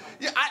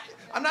yeah,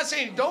 I'm not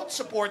saying don't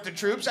support the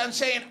troops. I'm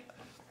saying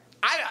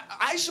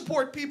I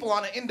support people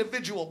on an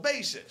individual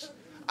basis.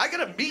 I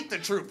gotta meet the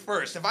troop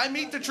first. If I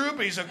meet the troop,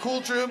 he's a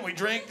cool troop, we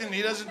drink, and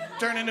he doesn't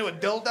turn into a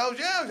dildo,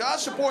 yeah, I'll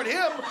support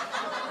him.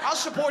 I'll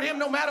support him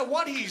no matter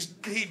what he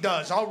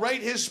does. I'll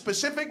write his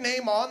specific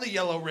name on the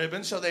yellow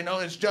ribbon so they know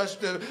it's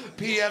just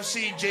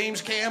PFC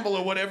James Campbell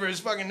or whatever his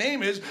fucking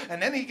name is,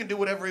 and then he can do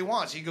whatever he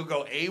wants. He could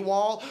go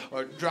AWOL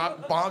or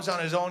drop bombs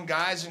on his own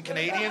guys and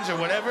Canadians or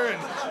whatever,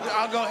 and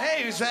I'll go,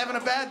 hey, he's having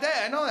a bad day.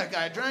 I know that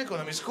guy. I drank with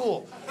him. He's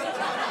cool.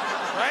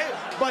 Right?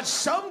 But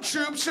some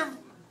troops are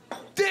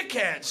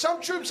dickheads.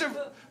 Some troops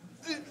are,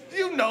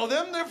 you know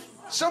them,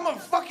 some are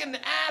fucking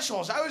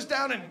assholes. I was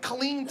down in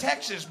Killeen,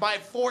 Texas by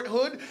Fort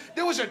Hood.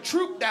 There was a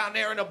troop down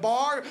there in a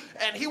bar,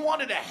 and he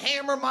wanted to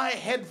hammer my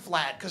head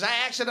flat because I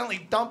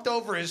accidentally dumped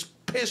over his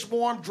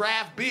piss-warm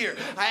draft beer.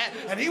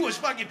 And he was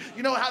fucking,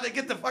 you know how they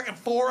get the fucking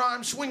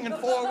forearm swinging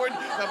forward?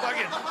 The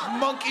fucking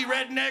monkey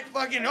redneck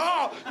fucking,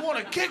 oh, you want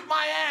to kick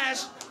my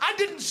ass? I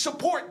didn't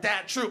support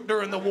that troop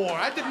during the war.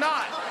 I did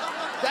not.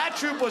 That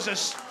troop was a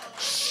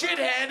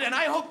shithead, and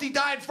I hoped he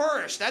died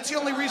first. That's the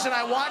only reason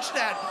I watched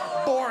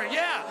that boring.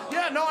 Yeah,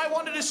 no, I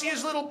wanted to see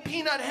his little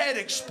peanut head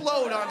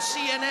explode on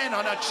CNN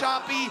on a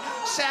choppy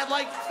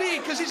satellite feed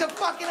because he's a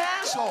fucking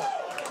asshole.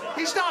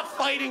 He's not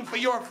fighting for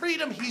your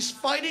freedom. He's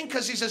fighting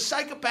because he's a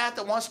psychopath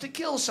that wants to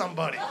kill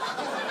somebody.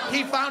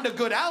 He found a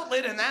good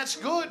outlet, and that's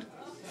good,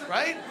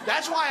 right?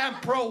 That's why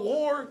I'm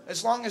pro-war,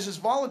 as long as it's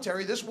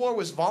voluntary. This war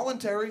was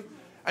voluntary.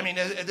 I mean,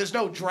 there's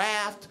no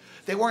draft.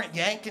 They weren't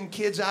yanking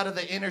kids out of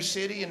the inner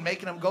city and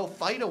making them go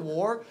fight a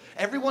war.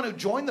 Everyone who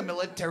joined the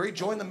military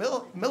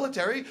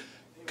military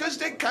because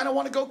they kind of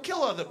want to go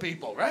kill other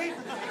people, right?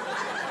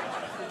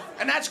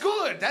 And that's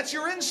good. That's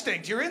your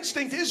instinct. Your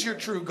instinct is your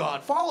true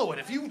God. Follow it.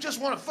 If you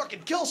just want to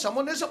fucking kill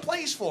someone, there's a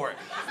place for it.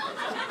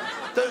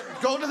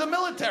 Go to the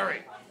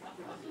military.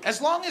 As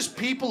long as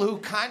people who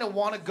kind of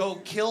want to go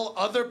kill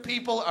other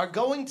people are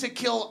going to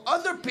kill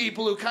other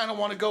people who kind of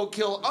want to go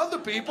kill other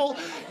people,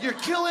 you're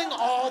killing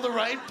all the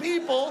right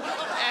people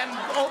and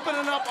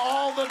opening up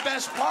all the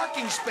best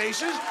parking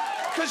spaces,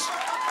 because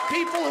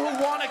people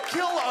who want to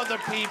kill other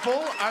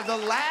people are the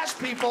last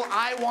people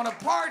I want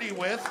to party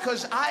with,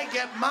 because I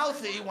get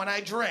mouthy when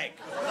I drink.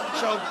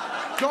 So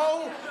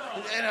go,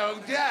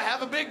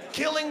 have a big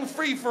killing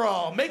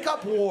free-for-all. Make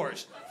up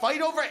wars.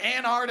 Fight over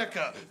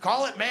Antarctica.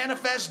 Call it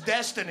Manifest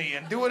Destiny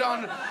and do it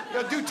on,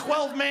 do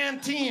 12-man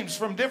teams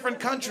from different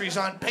countries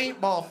on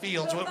paintball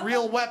fields with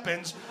real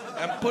weapons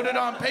and put it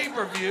on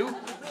pay-per-view.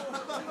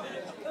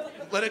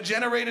 Let it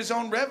generate its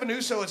own revenue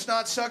so it's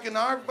not sucking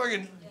our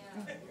fucking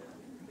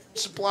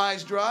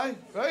supplies dry,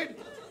 right?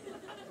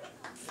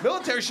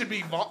 Military should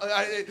be,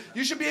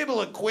 you should be able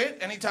to quit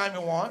anytime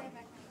you want.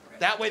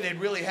 That way they'd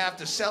really have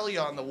to sell you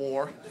on the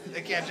war.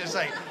 They can't just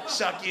like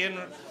suck you in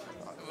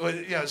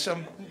with,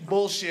 some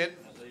bullshit,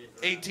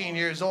 18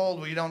 years old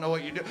where you don't know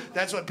what you do.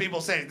 That's what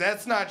people say.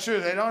 That's not true.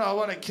 They don't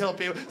want to kill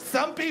people.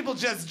 Some people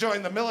just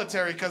join the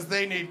military because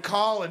they need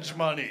college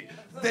money.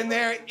 Then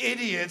they're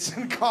idiots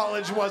and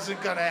college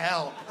wasn't going to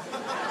help.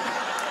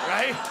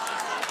 Right?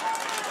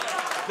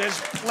 There's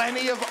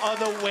plenty of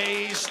other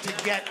ways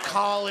to get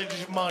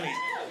college money.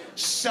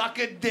 Suck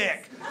a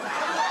dick.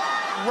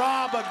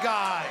 Rob a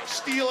guy,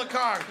 steal a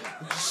car,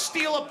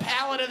 steal a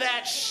pallet of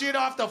that shit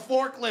off the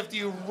forklift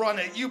you run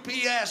at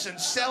UPS and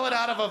sell it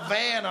out of a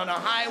van on a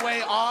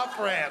highway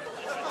off-ramp.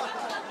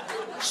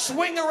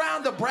 Swing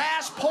around the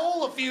brass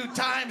pole a few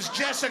times,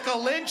 Jessica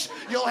Lynch.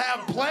 You'll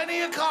have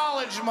plenty of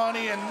college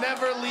money and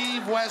never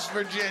leave West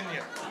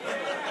Virginia.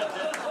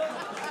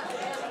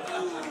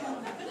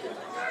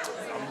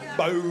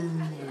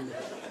 Boom.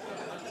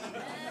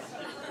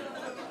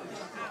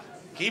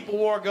 Keep a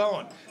war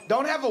going.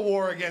 Don't have a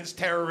war against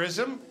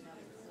terrorism.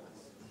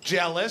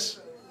 Jealous.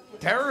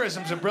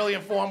 Terrorism's a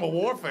brilliant form of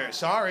warfare.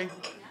 Sorry.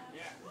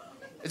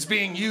 It's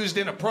being used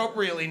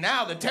inappropriately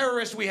now. The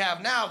terrorists we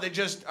have now, they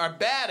just are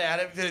bad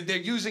at it. They're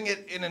using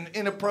it in an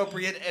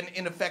inappropriate and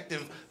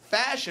ineffective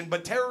fashion.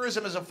 But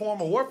terrorism is a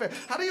form of warfare.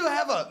 How do you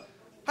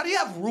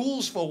have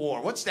rules for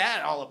war? What's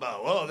that all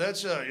about? Oh,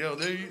 that's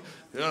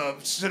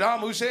Saddam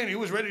Hussein, he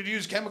was ready to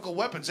use chemical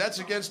weapons. That's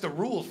against the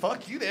rules.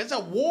 Fuck you. There's a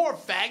war,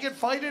 faggot.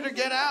 Fight it or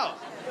get out.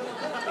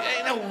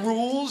 Ain't no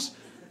rules.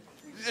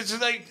 It's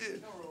like,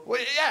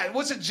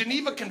 what's a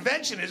Geneva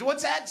Convention is?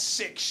 What's that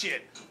sick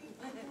shit?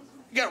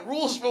 You got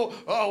rules for,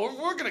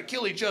 we're going to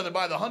kill each other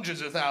by the hundreds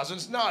of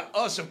thousands. Not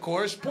us, of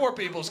course, poor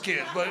people's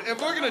kids. But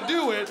if we're going to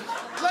do it,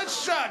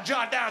 let's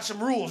jot down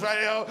some rules,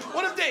 right?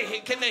 What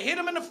if can they hit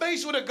him in the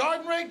face with a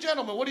garden rake?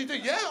 Gentlemen, what do you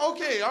think? Yeah,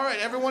 okay, all right,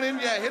 everyone in,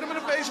 hit him in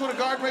the face with a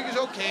garden rake is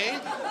okay.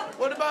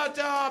 What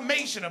about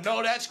mason him?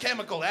 No, that's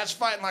chemical. That's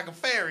fighting like a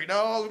fairy.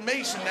 No,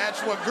 mason, that's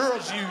what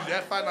girls use.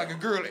 That's fighting like a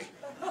girly.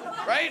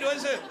 Right?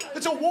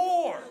 It's a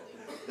war.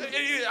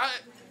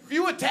 If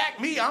you attack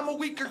me, I'm a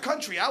weaker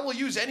country. I will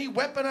use any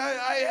weapon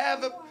I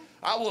have.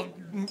 I will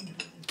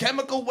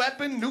chemical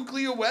weapon,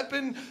 nuclear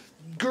weapon,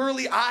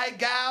 girly eye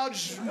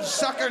gouge,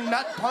 sucker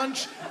nut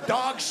punch,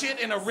 dog shit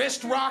in a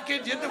wrist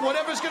rocket,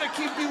 whatever's going to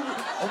keep you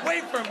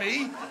away from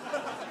me.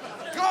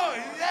 Go,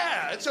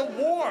 yeah, it's a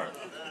war.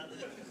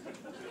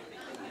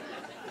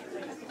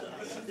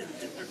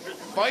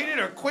 Fight it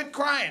or quit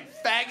crying,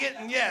 faggot.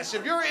 And yes,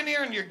 if you're in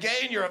here and you're gay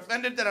and you're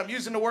offended that I'm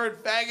using the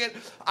word faggot,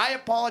 I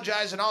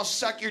apologize and I'll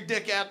suck your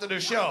dick after the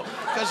show.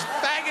 Because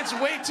faggot's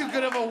way too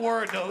good of a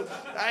word, though.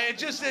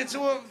 It's a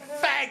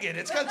faggot.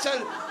 It's got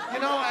to,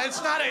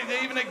 it's not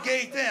even a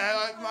gay thing.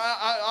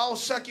 I'll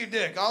suck your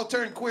dick. I'll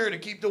turn queer to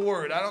keep the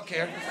word. I don't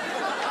care.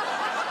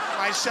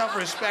 My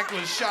self-respect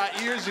was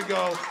shot years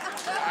ago.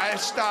 I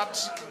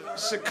stopped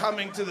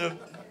succumbing to the...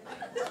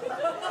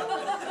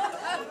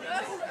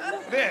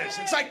 It is.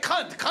 It's like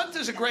cunt. Cunt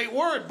is a great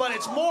word, but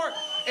it's more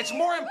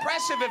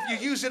impressive if you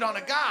use it on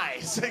a guy.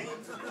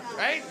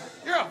 Right?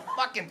 You're a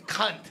fucking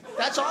cunt.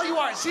 That's all you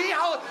are. See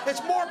how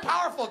it's more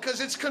powerful because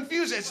it's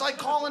confusing. It's like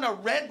calling a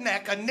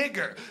redneck a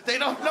nigger. They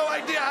don't have no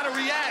idea how to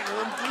react.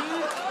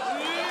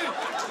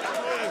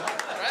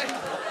 Right?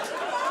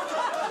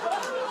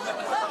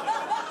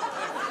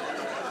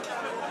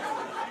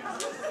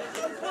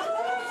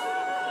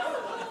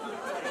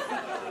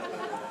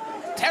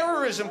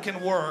 Terrorism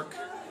can work.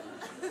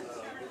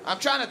 I'm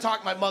trying to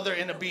talk my mother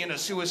into being a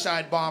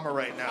suicide bomber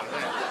right now.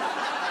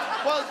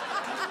 Yeah. Well,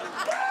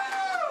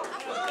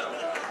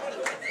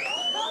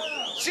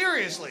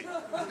 seriously.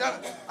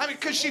 I mean,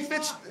 because she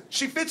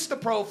fits the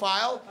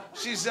profile.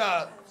 She's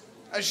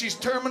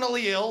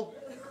terminally ill.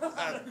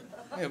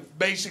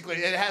 Basically,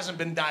 it hasn't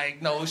been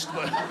diagnosed,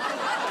 but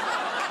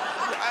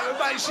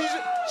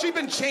she's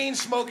been chain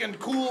smoking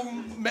cool,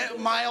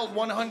 mild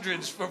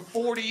 100s for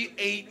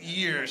 48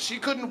 years. She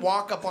couldn't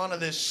walk up onto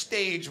this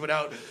stage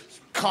without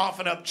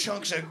coughing up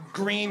chunks of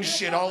green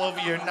shit all over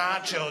your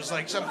nachos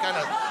like some kind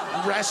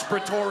of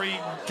respiratory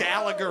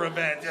Gallagher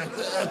event.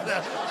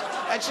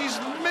 And she's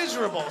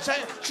miserable.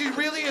 She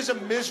really is a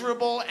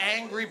miserable,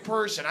 angry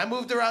person. I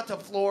moved her out to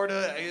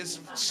Florida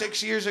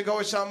 6 years ago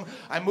or something.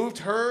 I moved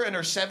her and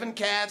her 7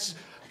 cats,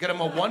 got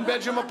them a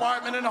 1-bedroom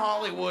apartment in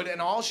Hollywood,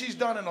 and all she's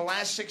done in the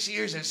last 6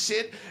 years is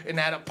sit in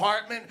that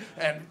apartment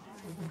and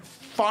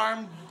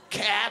farm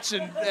cats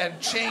and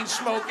chain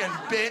smoke and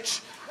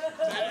bitch.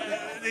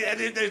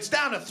 It's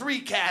down to 3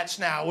 cats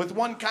now, with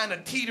one kind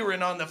of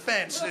teetering on the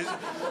fence,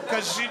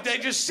 because they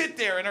just sit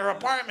there in her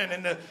apartment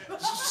in the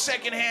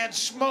secondhand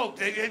smoke.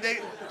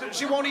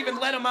 She won't even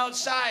let them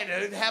outside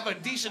and have a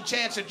decent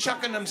chance of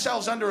chucking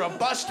themselves under a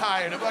bus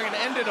tire to fucking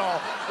end it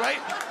all, right?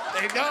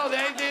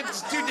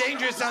 It's too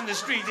dangerous on the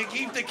street. They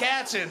keep the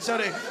cats in, so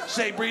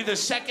they breathe the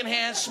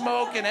secondhand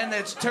smoke, and then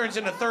it turns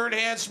into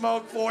third-hand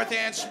smoke,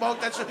 fourth-hand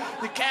smoke. That's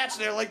the cats.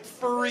 They're like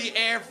furry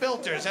air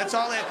filters. That's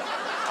all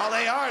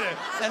they are.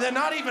 And they're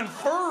not even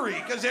furry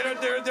because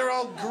they're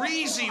all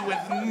greasy with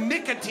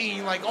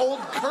nicotine like old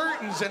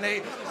curtains, and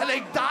they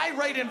die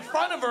right in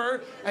front of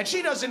her, and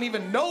she doesn't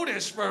even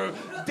notice for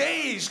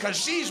days because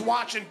she's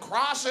watching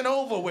Crossing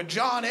Over with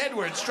John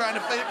Edwards, trying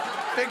to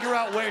figure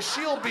out where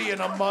she'll be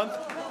in a month.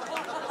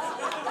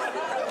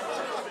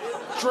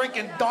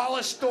 Drinking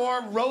dollar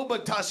store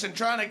Robitussin,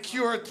 trying to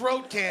cure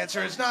throat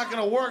cancer. It's not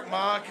gonna work,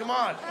 Ma. Come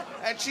on.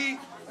 And she's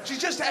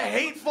just a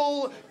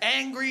hateful,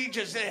 angry,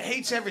 just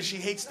hates everything. She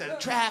hates the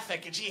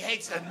traffic, and she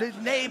hates the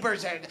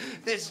neighbors, and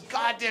this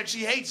goddamn,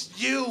 she hates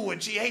you,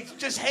 and she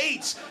just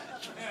hates.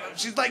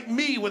 She's like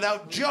me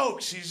without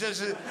jokes. She's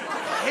just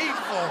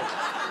hateful.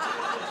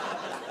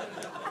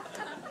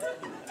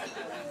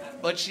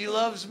 But she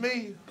loves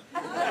me.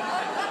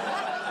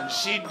 And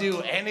she'd do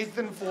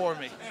anything for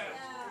me.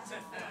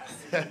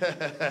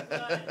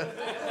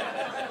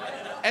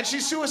 And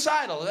she's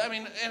suicidal. I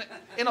mean,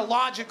 in a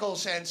logical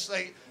sense,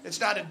 like, it's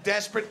not a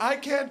desperate, I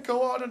can't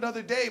go on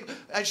another day.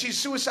 And she's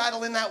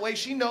suicidal in that way.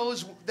 She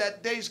knows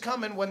that day's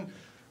coming when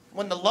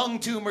the lung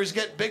tumors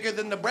get bigger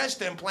than the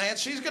breast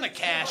implants. She's gonna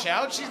cash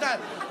out. She's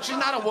not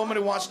a woman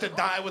who wants to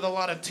die with a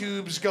lot of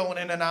tubes going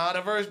in and out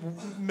of her,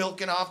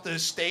 milking off the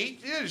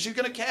estate. Yeah, she's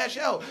gonna cash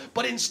out.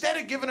 But instead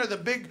of giving her the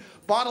big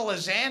bottle of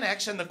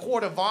Xanax and the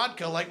quart of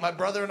vodka like my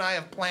brother and I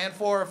have planned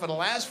for her for the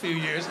last few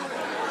years,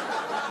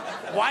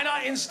 why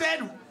not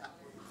instead,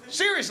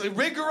 seriously,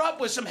 rig her up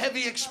with some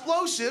heavy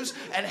explosives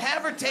and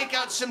have her take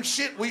out some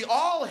shit we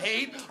all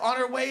hate on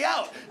her way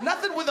out.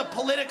 Nothing with a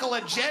political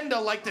agenda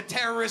like the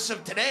terrorists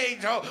of today.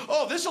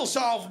 Oh, this'll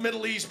solve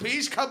Middle East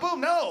peace. Kaboom.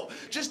 No.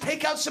 Just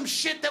take out some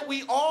shit that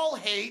we all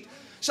hate.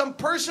 Some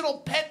personal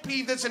pet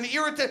peeve that's an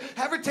irritant.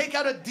 Have her take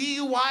out a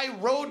DUI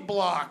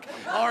roadblock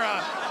or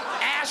a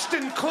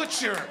Ashton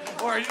Kutcher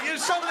or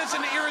something that's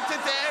an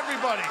irritant to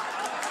everybody.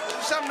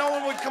 Something no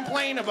one would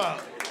complain about.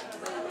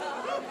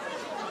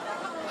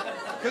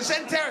 Because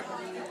then,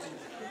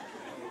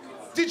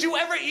 did you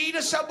ever eat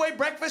a Subway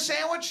breakfast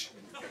sandwich?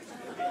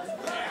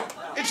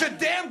 It's a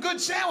damn good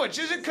sandwich,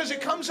 isn't it? Because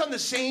it comes on the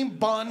same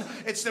bun.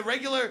 It's the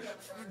regular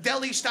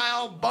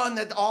deli-style bun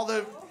that all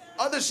the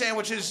other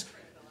sandwiches,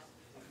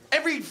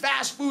 every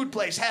fast food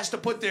place has to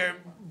put their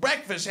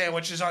breakfast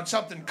sandwiches on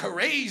something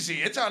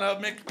crazy. It's on a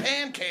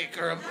McPancake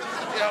or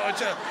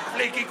it's a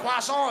flaky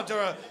croissant or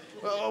a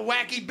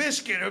wacky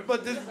biscuit,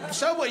 but the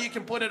Subway, you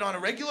can put it on a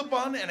regular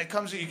bun, and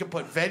you can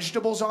put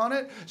vegetables on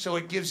it, so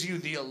it gives you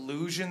the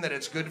illusion that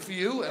it's good for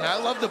you. And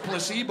I love the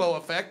placebo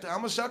effect.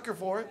 I'm a sucker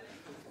for it.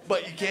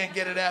 But you can't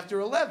get it after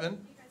 11.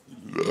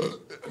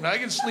 And I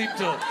can sleep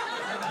till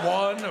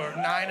 1 or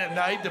 9 at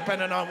night,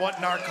 depending on what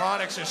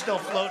narcotics are still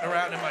floating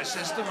around in my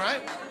system,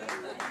 right?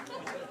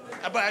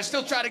 But I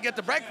still try to get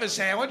the breakfast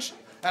sandwich.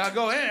 And I'll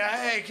go in,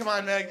 hey, come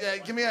on,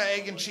 give me an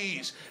egg and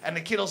cheese. And the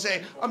kid will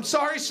say, I'm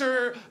sorry,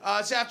 sir,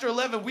 it's after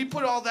 11. We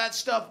put all that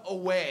stuff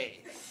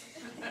away.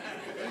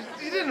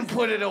 He didn't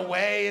put it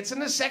away. It's in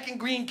the second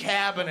green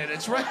cabinet.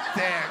 It's right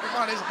there.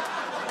 Come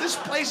on, this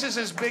place is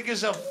as big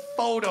as a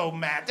photo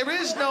mat. There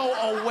is no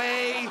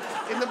away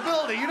in the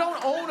building. You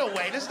don't own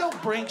away. There's no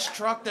Brinks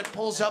truck that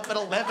pulls up at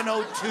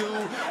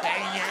 11:02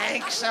 and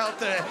yanks out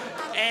the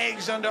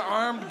eggs under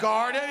armed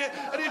guard.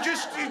 And you're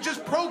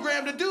just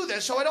programmed to do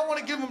this, so I don't want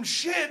to give him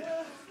shit.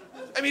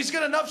 I mean, he's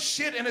got enough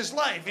shit in his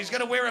life. He's got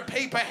to wear a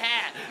paper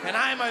hat, and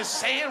I'm a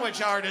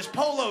sandwich artist,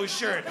 polo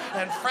shirt,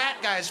 and frat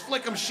guys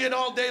flick him shit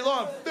all day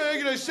long.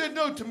 Faggot, I said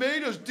no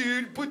tomatoes,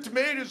 dude. Put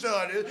tomatoes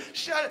on it.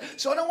 Shut it.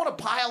 So I don't want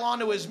to pile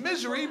onto his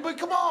misery, but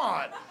come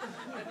on.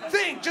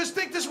 Just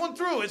think this one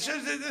through. It's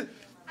just,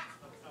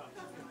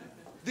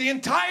 the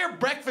entire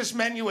breakfast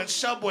menu at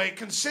Subway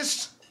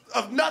consists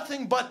of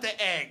nothing but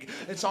the egg.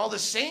 It's all the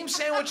same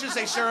sandwiches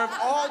they serve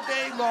all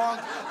day long,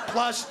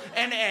 plus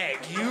an egg.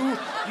 You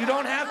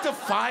don't have to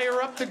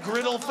fire up the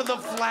griddle for the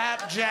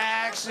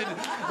flapjacks, and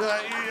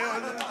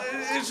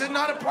it's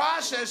not a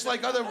process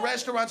like other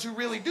restaurants who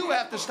really do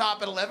have to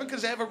stop at 11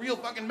 because they have a real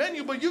fucking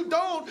menu, but you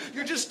don't.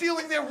 You're just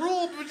stealing their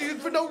rule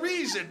for no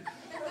reason.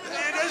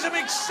 It doesn't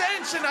make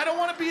sense, and I don't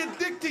want to be a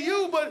dick to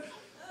you, but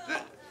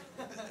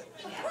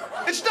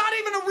it's not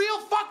even a real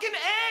fucking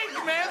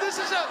egg, man. This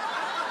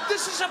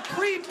is a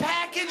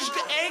pre-packaged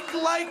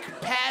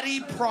egg-like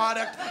patty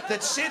product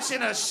that sits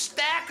in a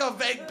stack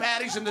of egg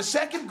patties in the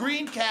second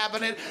green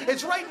cabinet.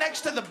 It's right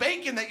next to the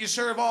bacon that you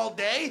serve all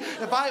day.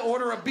 If I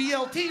order a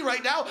BLT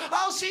right now,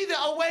 I'll see the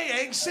away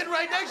egg sitting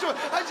right next to it.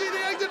 I see the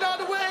egg that's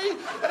not away,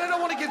 and I don't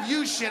want to give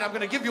you shit. I'm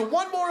going to give you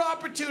one more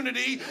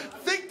opportunity.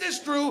 Think this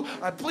through.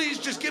 Please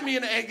just give me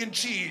an egg and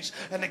cheese.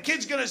 And the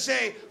kid's going to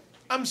say,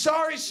 I'm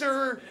sorry,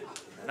 sir.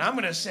 And I'm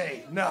going to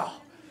say, no.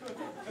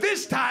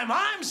 This time,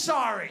 I'm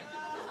sorry.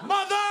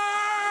 Mother!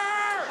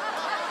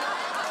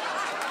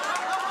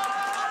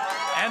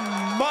 And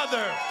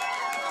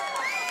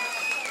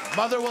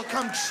Mother will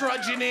come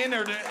trudging in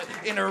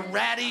her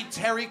ratty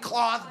terry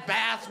cloth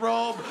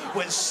bathrobe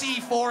with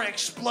C4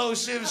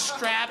 explosives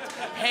strapped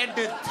head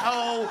to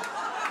toe.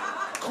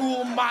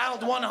 Cool,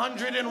 mild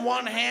 100 in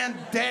one hand,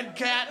 dead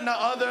cat in the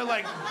other,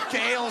 like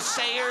Gale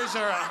Sayers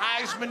or a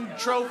Heisman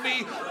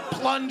Trophy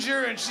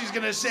plunger, and she's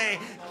gonna say,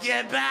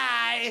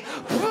 goodbye.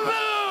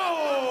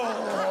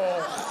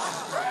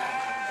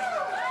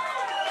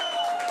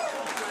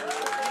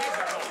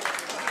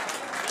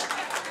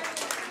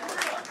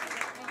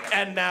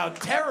 And now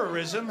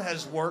terrorism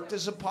has worked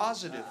as a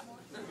positive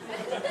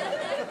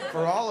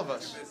for all of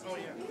us.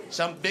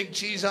 Some big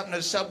cheese up in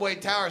the subway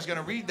tower is going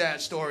to read that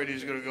story and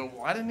he's going to go,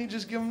 why didn't he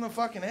just give him the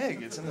fucking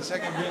egg? It's in the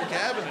second green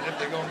cabinet if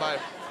they're going by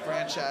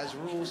franchise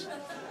rules.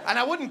 And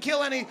I wouldn't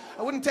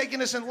take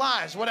innocent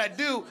lives. What I'd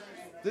do,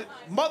 the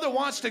mother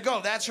wants to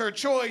go. That's her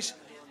choice.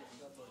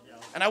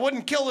 And I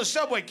wouldn't kill the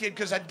subway kid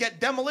because I'd get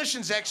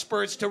demolitions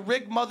experts to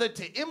rig mother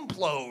to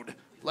implode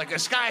like a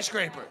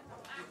skyscraper.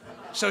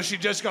 So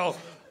she'd just go,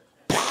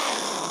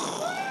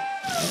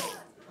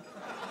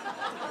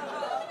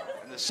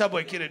 and the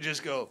subway kid would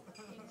just go,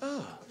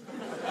 oh.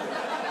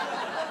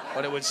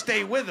 But it would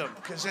stay with him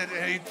because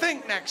he'd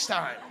think next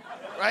time,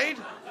 right?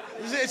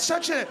 It's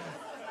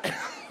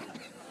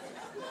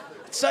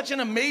such an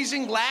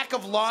amazing lack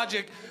of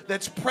logic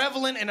that's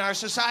prevalent in our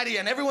society,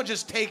 and everyone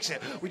just takes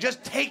it. We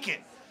just take it.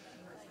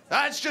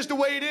 That's just the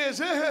way it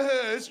is.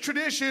 It's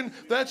tradition.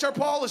 That's our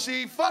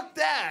policy. Fuck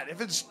that.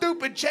 If it's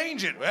stupid,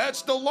 change it.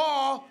 That's the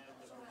law.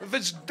 If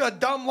it's a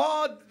dumb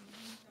law,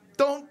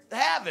 don't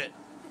have it,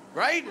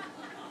 right?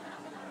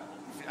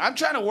 I'm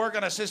trying to work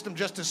on a system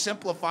just to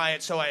simplify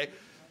it so I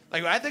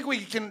think we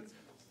can,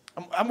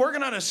 I'm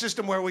working on a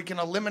system where we can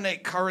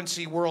eliminate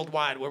currency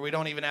worldwide, where we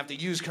don't even have to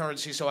use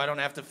currency so I don't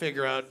have to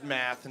figure out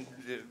math and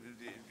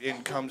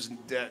incomes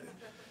and debt.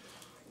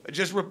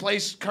 Just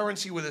replace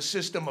currency with a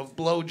system of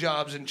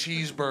blowjobs and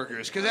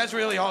cheeseburgers, because that's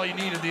really all you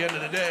need at the end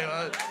of the day.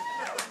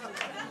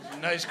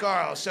 Nice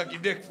car, I'll suck your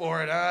dick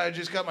for it. I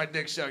just got my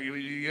dick sucked.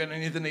 You got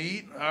anything to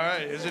eat? All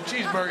right, here's a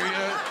cheeseburger.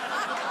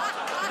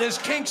 There's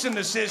kinks in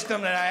the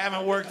system that I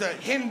haven't worked out.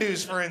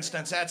 Hindus, for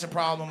instance, that's a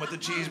problem with the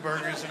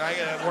cheeseburgers, and I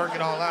gotta work it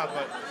all out.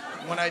 But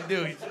when I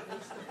do,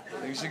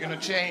 things are gonna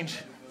change.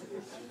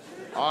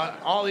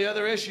 All the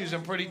other issues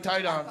I'm pretty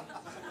tight on.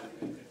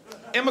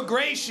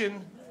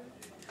 Immigration.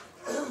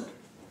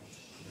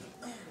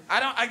 I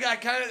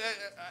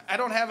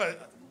don't have a.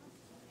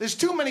 There's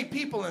too many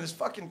people in this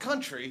fucking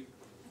country.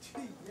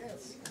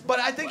 But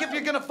I think if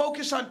you're going to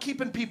focus on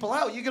keeping people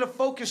out, you're going to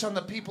focus on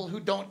the people who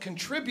don't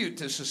contribute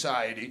to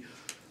society.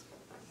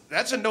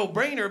 That's a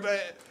no-brainer.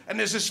 And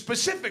there's a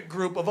specific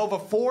group of over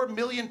 4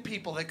 million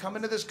people that come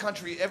into this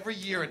country every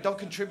year and don't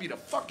contribute a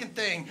fucking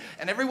thing.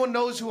 And everyone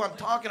knows who I'm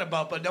talking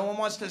about, but no one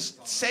wants to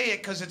say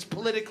it because it's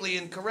politically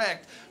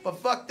incorrect. But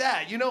fuck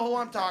that. You know who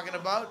I'm talking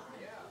about.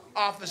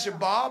 Officer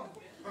Bob.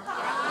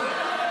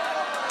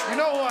 You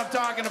know who I'm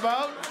talking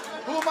about.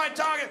 Who am I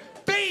talking?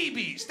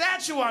 Babies.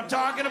 That's who I'm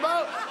talking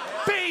about.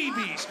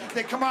 Babies.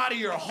 They come out of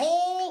your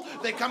hole.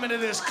 They come into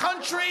this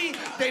country.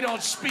 They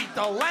don't speak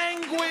the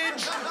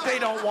language. They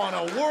don't want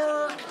to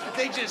work.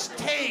 They just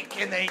take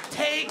and they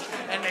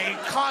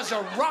cause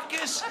a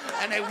ruckus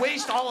and they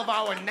waste all of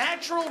our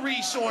natural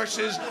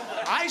resources.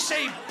 I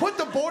say put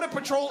the Border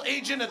Patrol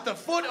agent at the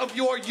foot of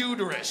your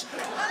uterus.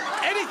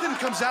 Anything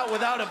comes out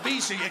without a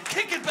visa, you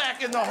kick it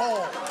back in the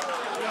hole.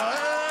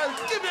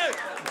 Give it.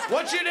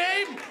 What's your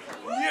name?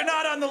 You're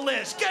not on the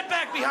list. Get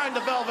back behind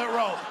the velvet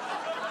rope.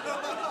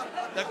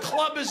 The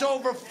club is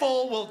over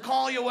full. We'll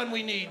call you when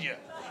we need you.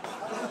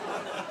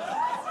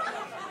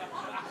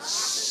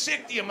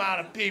 Sick the amount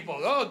of people.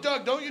 Oh,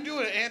 Doug, don't you do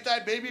an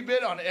anti-baby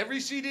bit on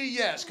every CD?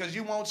 Yes, because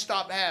you won't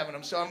stop having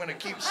them, so I'm going to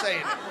keep saying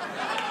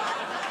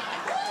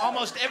it.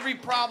 Almost every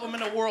problem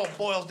in the world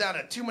boils down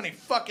to too many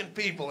fucking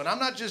people. And I'm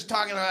not just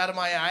talking out of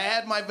my eye. I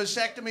had my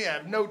vasectomy. I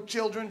have no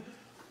children.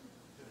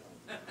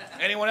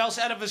 Anyone else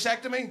had a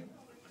vasectomy?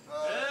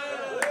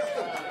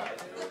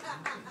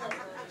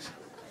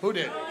 Who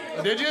did?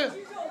 Oh, did you?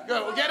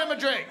 Good. Well, get him a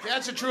drink.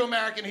 That's a true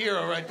American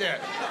hero right there.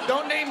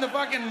 Don't name the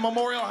fucking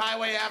Memorial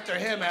Highway after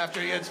him after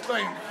he gets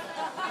thing.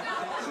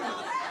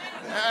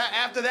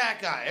 After that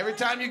guy. Every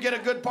time you get a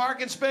good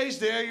parking space,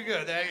 there you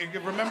go. There you go.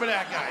 Remember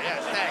that guy.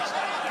 Yes, thanks.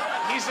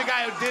 He's the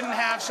guy who didn't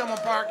have someone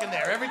parking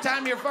there. Every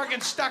time you're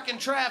fucking stuck in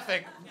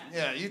traffic,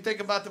 yeah, you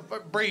think about the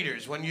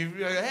breeders when you,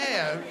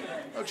 hey,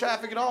 no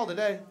traffic at all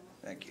today.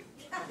 Thank you.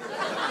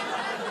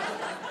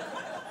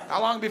 How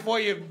long before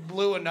you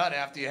blew a nut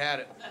after you had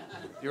it?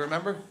 You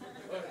remember?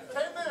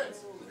 10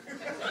 minutes.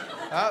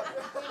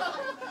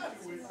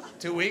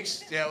 2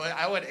 weeks? Yeah,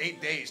 I went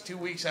 8 days. 2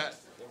 weeks at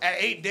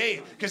 8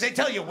 days. Because they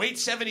tell you wait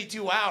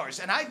 72 hours.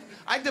 And I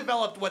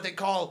developed what they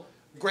call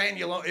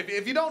granuloma.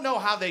 If you don't know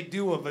how they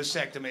do a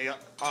vasectomy,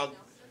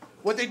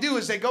 what they do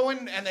is they go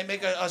in and they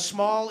make a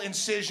small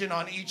incision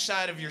on each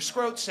side of your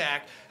scrot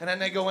sac, and then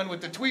they go in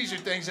with the tweezer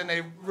things and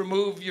they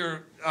remove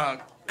your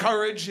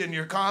courage and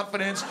your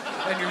confidence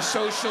and your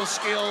social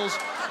skills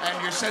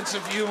and your sense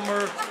of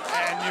humor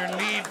and your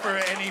need for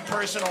any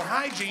personal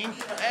hygiene,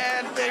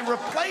 and they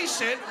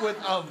replace it with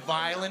a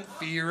violent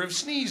fear of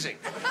sneezing.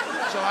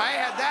 So I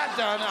had that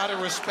done out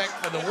of respect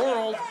for the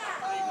world.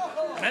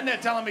 And then they're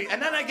telling me,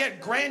 and then I get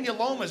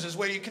granulomas, is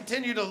where you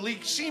continue to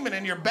leak semen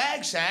in your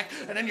bag sack,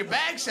 and then your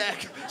bag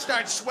sack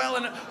starts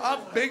swelling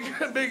up bigger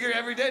and bigger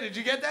every day. Did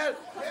you get that?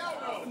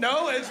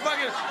 No, it's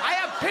fucking. I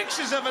have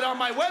pictures of it on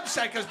my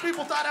website because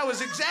people thought I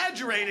was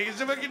exaggerating.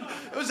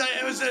 It was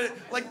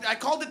like I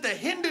called it the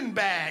Hinden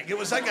bag. It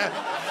was like a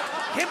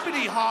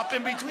hippity hop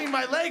in between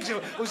my legs.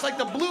 It was like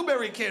the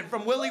Blueberry Kid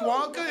from Willy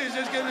Wonka. It's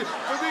just gonna.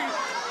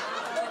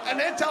 And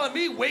they're telling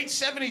me wait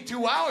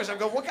 72 hours. I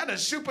go, what kind of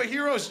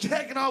superhero's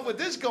jacking off with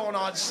this going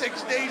on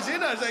 6 days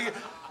in? I was like,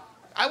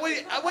 I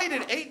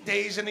waited 8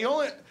 days, and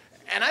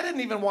I didn't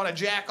even want to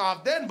jack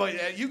off then.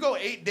 But you go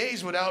 8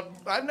 days without.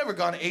 I've never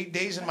gone 8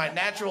 days in my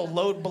natural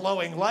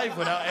load-blowing life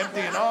without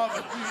emptying off.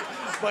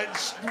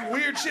 But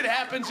weird shit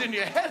happens in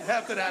your head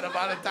after that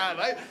amount of time.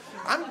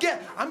 I'm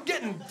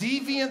getting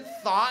deviant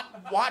thought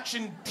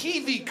watching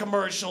TV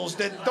commercials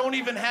that don't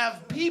even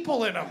have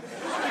people in them.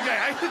 Okay,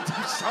 I could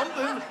do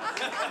something.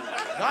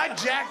 I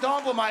jacked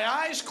off with my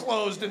eyes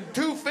closed and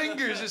 2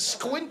 fingers is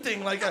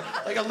squinting like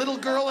a little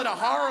girl in a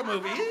horror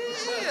movie.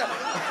 Yeah.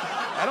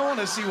 I don't want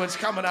to see what's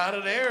coming out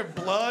of there,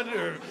 blood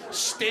or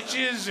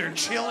stitches or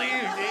chili.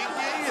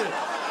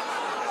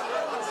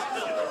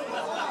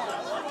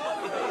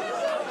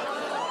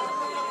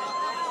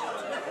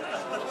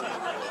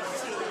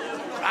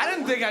 I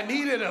didn't think I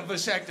needed a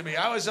vasectomy.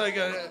 I was like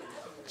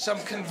some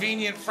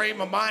convenient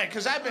frame of mind,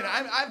 because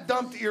I've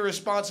dumped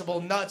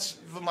irresponsible nuts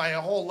for my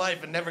whole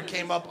life and never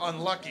came up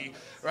unlucky,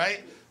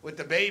 right, with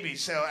the baby.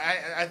 So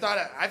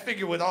I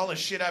figured with all the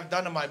shit I've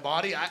done to my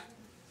body,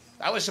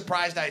 I was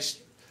surprised I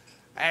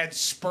had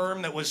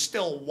sperm that was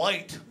still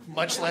white,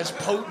 much less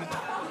potent.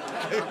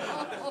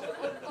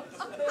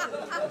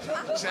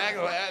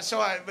 Exactly.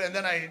 So and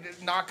then I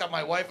knocked on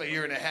my wife a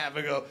year and a half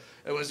ago.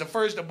 It was the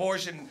first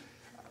abortion.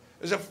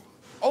 It was the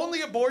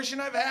only abortion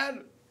I've had,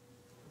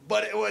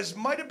 but it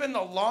might have been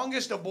the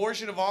longest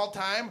abortion of all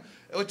time.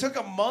 It took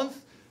a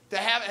month to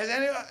have. Has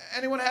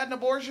anyone had an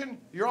abortion?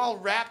 You're all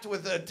wrapped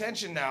with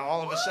attention now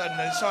all of a sudden,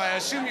 so I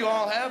assume you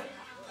all have.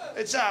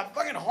 It's a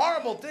fucking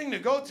horrible thing to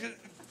go through.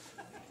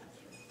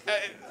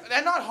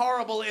 And not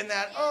horrible in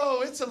that,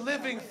 oh, it's a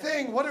living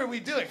thing. What are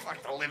we doing?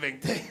 Fuck the living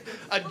thing.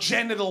 A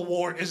genital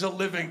wart is a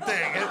living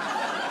thing.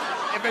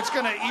 If it's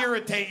gonna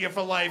irritate you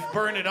for life,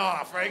 burn it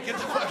off, right? Get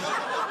the fuck.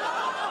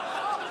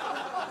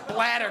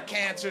 Bladder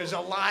cancer is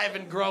alive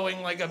and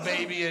growing like a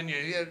baby in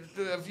you.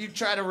 If you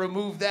try to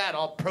remove that,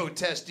 I'll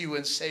protest you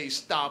and say,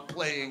 stop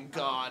playing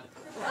God.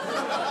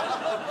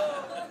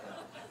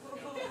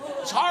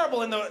 It's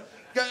horrible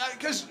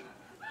because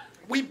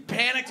we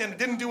panicked and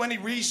didn't do any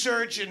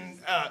research, and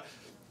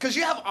because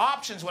you have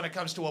options when it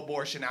comes to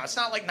abortion now. It's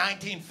not like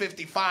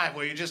 1955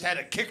 where you just had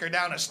to kick her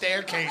down a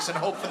staircase and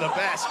hope for the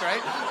best,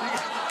 right?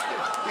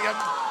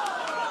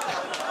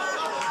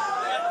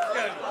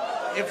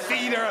 You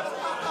feed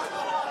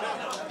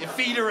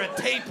her a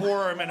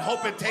tapeworm and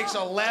hope it takes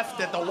a left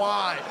at the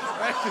Y.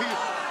 Right?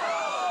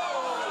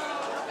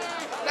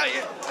 Now,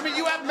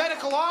 you have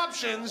medical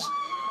options.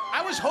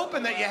 I was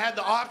hoping that you had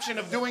the option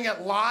of doing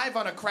it live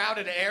on a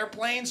crowded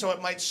airplane so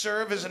it might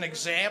serve as an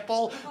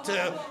example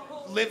to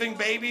living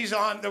babies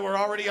that were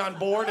already on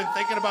board and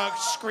thinking about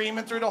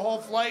screaming through the whole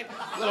flight.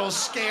 A little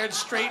scared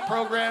straight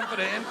program for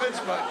the infants,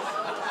 but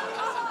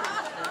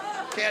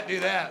can't do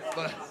that.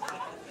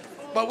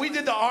 But we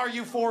did the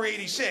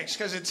RU-486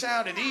 because it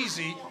sounded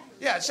easy.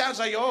 Yeah, it sounds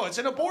like, oh, it's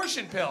an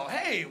abortion pill.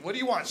 Hey, what do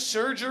you want,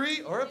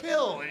 surgery or a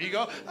pill? And you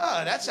go,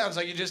 that sounds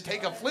like you just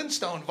take a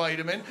Flintstone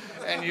vitamin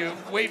and you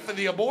wait for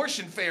the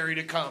abortion fairy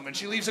to come and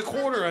she leaves a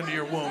quarter under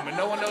your womb and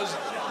no one's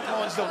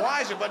the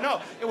wiser. But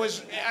no, it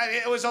was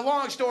a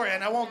long story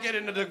and I won't get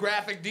into the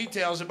graphic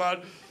details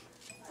but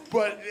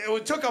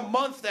it took a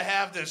month to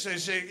have this.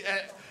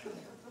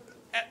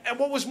 And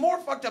what was more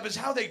fucked up is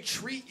how they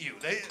treat you.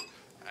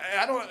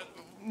 I don't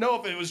know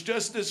if it was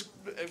just this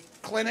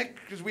clinic,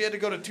 because we had to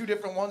go to 2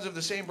 different ones of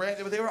the same brand,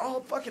 but they were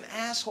all fucking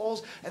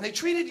assholes, and they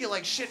treated you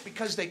like shit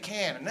because they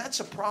can, and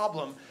that's a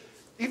problem.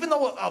 Even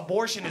though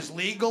abortion is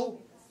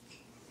legal,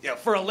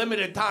 for a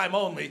limited time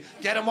only,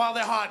 get them while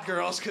they're hot,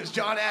 girls, because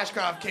John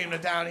Ashcroft came to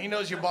town. He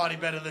knows your body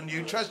better than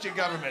you. Trust your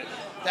government.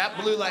 That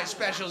blue light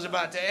special is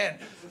about to end.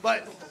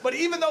 But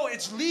even though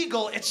it's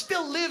legal, it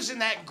still lives in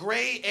that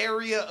gray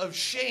area of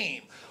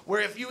shame,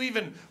 where if you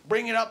even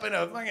bring it up in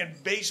a fucking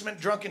basement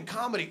drunken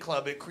comedy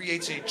club, it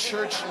creates a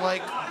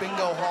church-like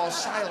bingo hall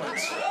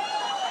silence.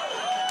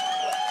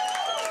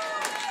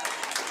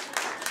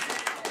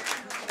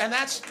 And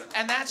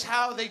that's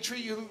how they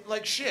treat you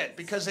like shit,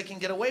 because they can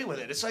get away with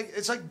it. It's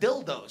like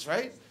dildos,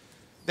 right?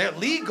 They're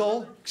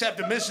legal, except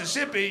in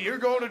Mississippi, you're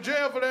going to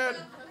jail for that.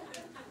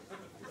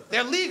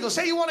 They're legal.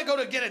 Say you want to go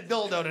to get a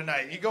dildo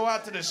tonight. You go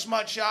out to the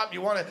smut shop.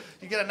 You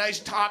get a nice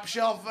top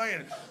shelf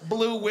fucking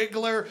blue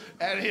wiggler,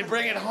 and you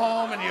bring it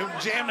home and you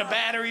jam the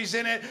batteries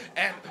in it.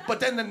 But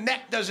then the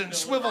neck doesn't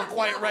swivel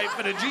quite right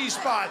for the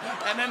G-spot,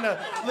 and then the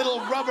little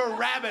rubber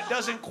rabbit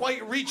doesn't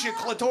quite reach your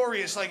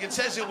clitoris like it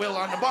says it will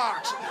on the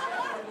box.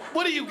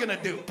 What are you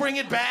gonna do? Bring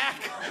it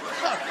back?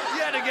 You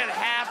had to get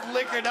half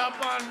liquored up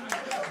on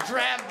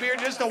draft beer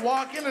just to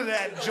walk into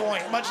that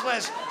joint, much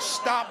less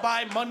stop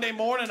by Monday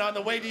morning on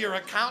the way to your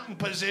accountant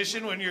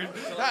position when you're,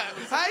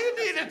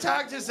 you need to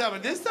talk to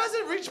someone. This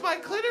doesn't reach my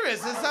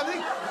clitoris. Is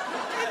something,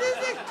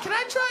 can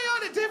I try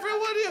on a different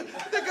one?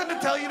 They're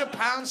gonna tell you to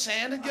pound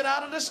sand and get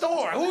out of the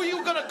store. Who are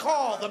you gonna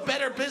call? The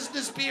Better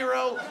Business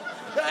Bureau?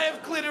 I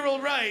have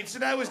clitoral rights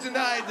and I was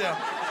denied them.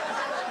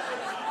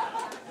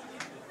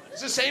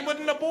 It's the same with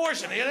an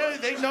abortion.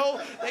 They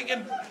know they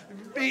can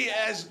be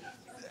as...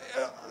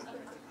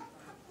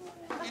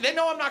 they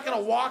know I'm not going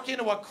to walk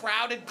into a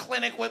crowded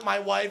clinic with my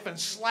wife and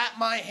slap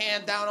my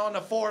hand down on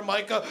the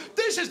Formica.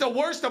 This is the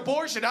worst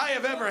abortion I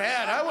have ever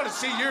had. I want to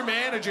see your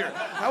manager.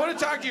 I want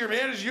to talk to your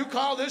manager. You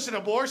call this an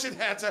abortion?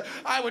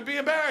 I would be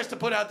embarrassed to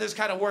put out this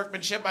kind of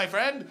workmanship, my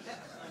friend.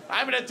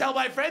 I'm going to tell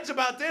my friends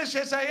about this.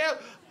 Yes, I am.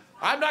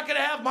 I'm not going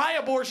to have my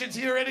abortions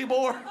here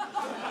anymore.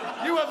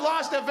 You have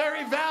lost a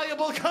very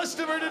valuable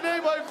customer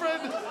today, my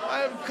friend.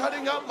 I am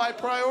cutting up my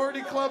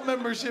Priority Club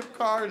membership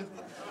card.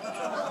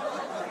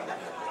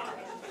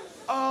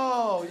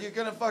 Oh, you're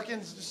going to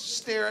fucking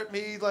stare at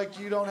me like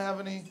you don't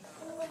have any...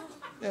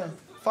 Yeah,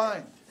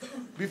 fine.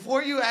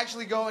 Before you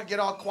actually go and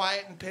get all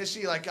quiet and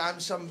pissy like I'm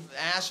some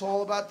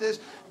asshole about this,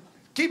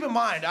 keep in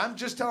mind, I'm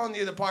just telling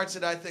you the parts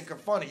that I think are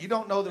funny. You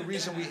don't know the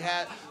reason we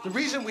had... The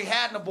reason we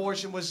had an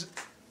abortion was...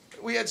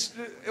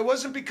 It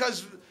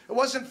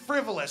wasn't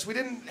frivolous. We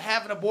didn't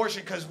have an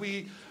abortion because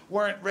we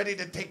weren't ready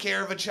to take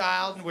care of a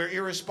child and we're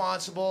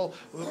irresponsible,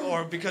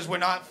 or because we're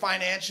not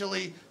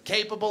financially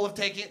capable of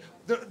taking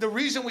it. The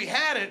reason we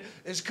had it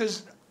is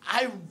because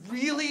I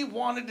really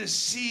wanted to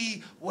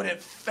see what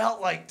it felt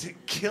like to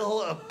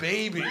kill a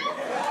baby.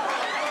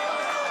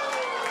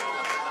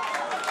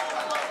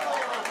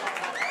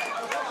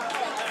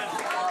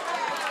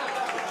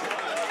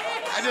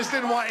 I just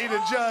didn't want you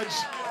to judge.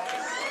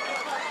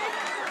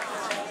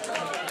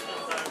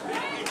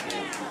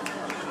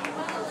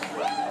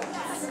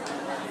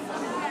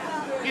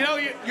 You know,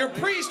 your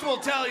priest will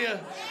tell you,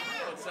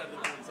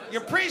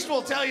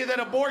 that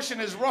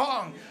abortion is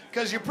wrong,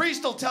 because your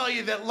priest will tell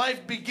you that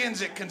life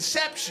begins at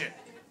conception.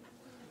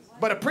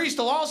 But a priest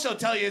will also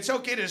tell you it's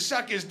okay to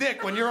suck his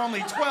dick when you're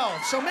only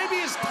 12. So maybe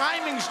his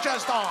timing's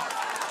just off.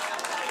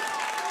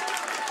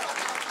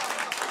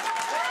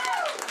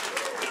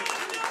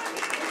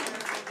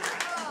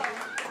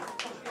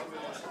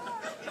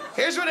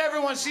 Here's what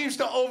everyone seems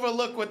to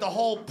overlook with the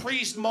whole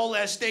priest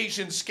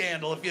molestation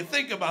scandal, if you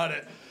think about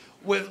it.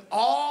 With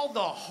all the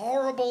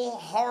horrible,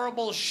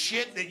 horrible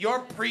shit that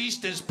your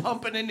priest is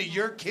pumping into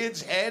your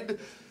kid's head,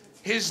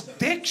 his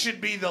dick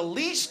should be the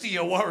least of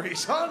your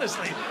worries,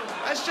 honestly.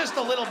 That's just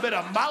a little bit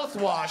of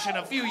mouthwash and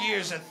a few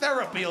years of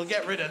therapy will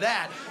get rid of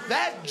that.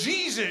 That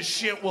Jesus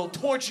shit will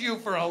torture you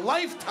for a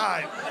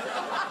lifetime.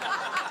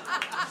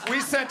 We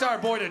sent our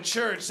boy to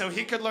church so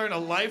he could learn a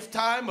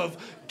lifetime of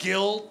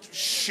guilt,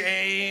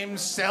 shame,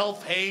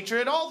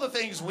 self-hatred, all the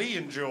things we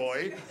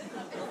enjoy.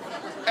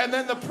 And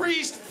then the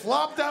priest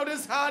flopped out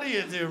his "how do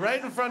you do"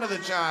 right in front of the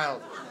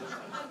child.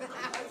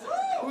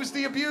 Who's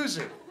the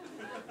abuser?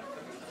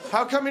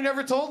 How come you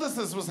never told us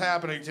this was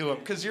happening to him?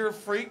 Because you're a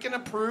freak and a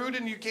prude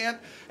and you can't...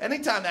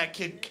 Anytime that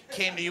kid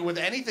came to you with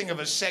anything of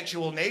a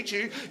sexual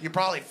nature, you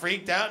probably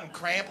freaked out and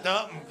cramped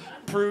up and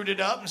pruded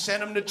up and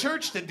sent him to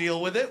church to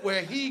deal with it,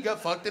 where he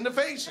got fucked in the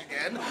face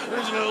again.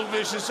 There's an old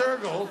vicious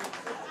circle.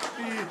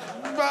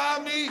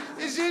 Mommy,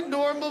 is it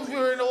normal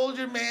for an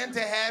older man to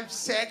have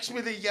sex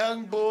with a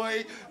young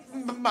boy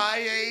my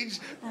age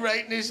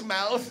right in his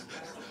mouth?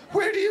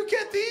 Where do you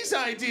get these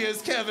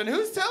ideas, Kevin?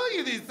 Who's telling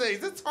you these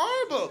things? It's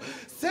horrible.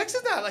 Sex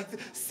is not like...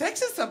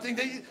 Sex is something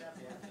that you...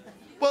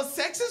 Well,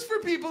 sex is for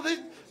people that...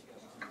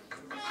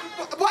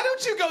 Why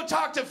don't you go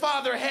talk to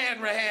Father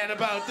Hanrahan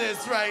about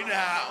this right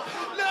now?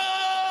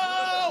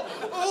 No!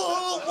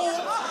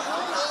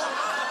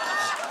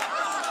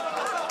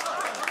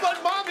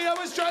 But, Mommy, I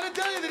was trying to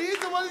tell you that he's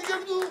the one who's...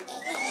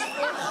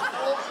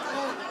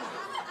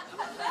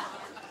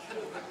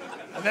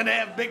 And then they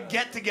have big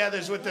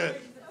get-togethers with the...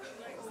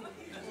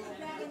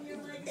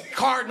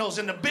 cardinals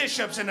and the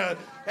bishops and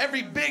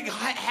every big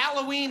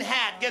Halloween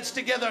hat gets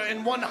together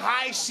in one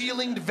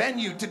high-ceilinged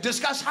venue to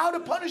discuss how to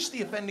punish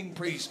the offending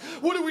priest.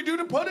 What do we do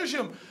to punish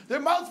him? They're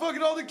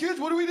mouth-fucking all the kids.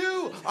 What do we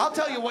do? I'll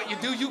tell you what you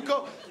do.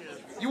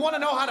 You want to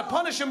know how to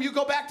punish him, you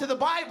go back to the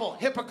Bible,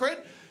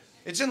 hypocrite.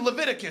 It's in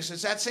Leviticus.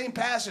 It's that same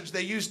passage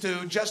they used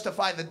to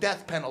justify the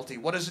death penalty.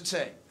 What does it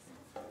say?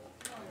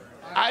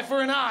 Eye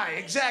for an eye,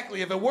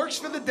 exactly. If it works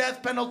for the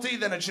death penalty,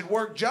 then it should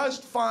work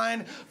just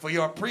fine for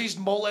your priest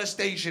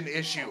molestation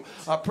issue.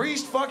 A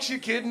priest fucks your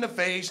kid in the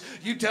face,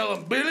 you tell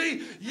him,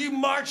 Billy, you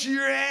march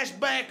your ass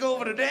back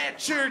over to that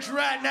church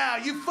right now.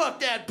 You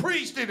fuck that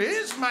priest in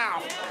his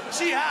mouth.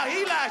 See how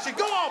he likes it.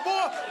 Go on,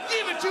 boy.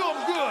 Give it to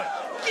him good.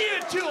 Give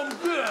it to him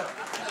good.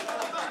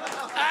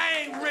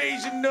 I ain't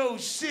raising no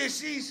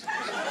sissies.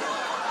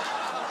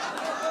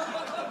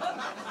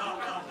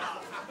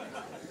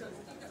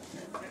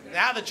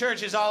 Now the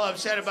church is all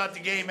upset about the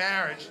gay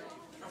marriage.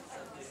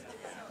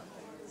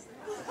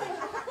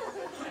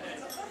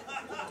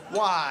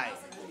 Why?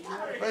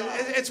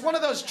 It's one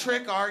of those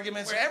trick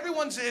arguments where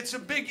it's a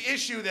big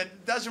issue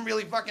that doesn't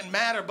really fucking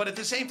matter, but at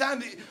the same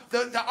time,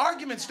 the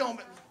arguments don't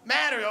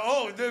matter.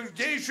 Oh, the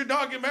gays should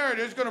not get married.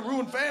 It's going to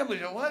ruin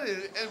families. What?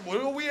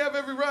 Well, we have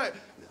every right.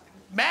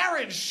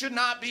 Marriage should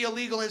not be a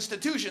legal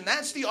institution.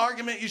 That's the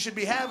argument you should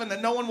be having,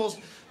 that no one will...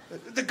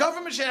 The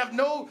government should have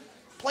no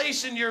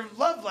place in your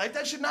love life.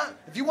 That should not...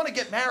 If you want to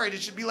get married,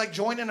 it should be like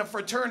joining a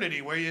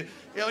fraternity where you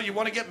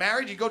want to get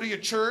married, you go to your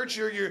church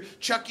or your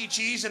Chuck E.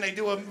 Cheese and they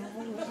do a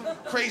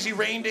crazy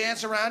rain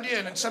dance around you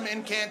and then some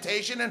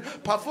incantation and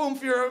paffoom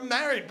if you're a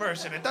married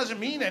person. It doesn't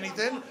mean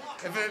anything.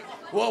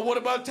 Well, what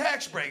about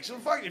tax breaks? Well,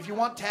 fuck it. If you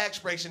want tax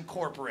breaks,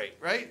 incorporate,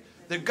 right?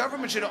 The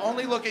government should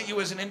only look at you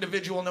as an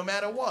individual no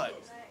matter what.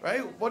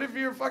 Right? What if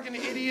you're a fucking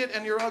idiot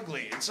and you're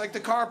ugly? It's like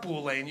the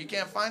carpool lane. You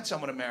can't find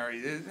someone to marry.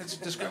 It's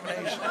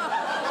discrimination.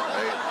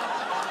 Right?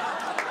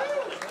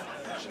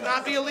 It should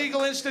not be a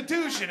legal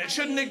institution. It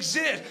shouldn't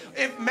exist.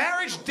 If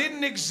marriage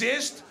didn't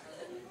exist,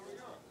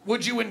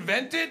 would you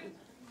invent it?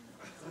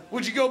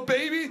 Would you go,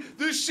 baby,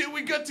 this shit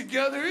we got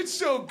together, it's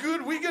so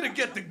good, we gotta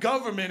get the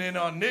government in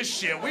on this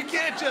shit. We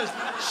can't just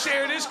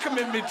share this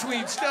commitment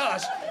between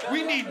us.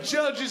 We need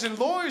judges and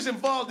lawyers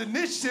involved in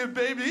this shit,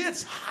 baby.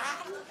 It's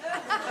hot.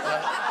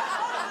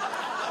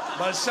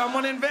 But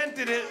someone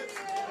invented it.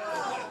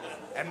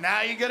 And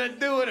now you gotta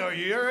do it or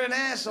you're an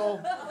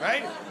asshole,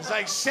 right? It's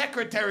like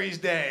Secretary's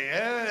Day.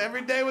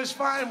 Every day was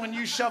fine when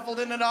you shuffled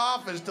into the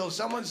office till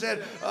someone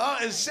said, oh,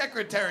 it's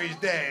Secretary's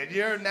Day.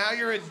 And now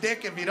you're a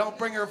dick if you don't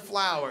bring her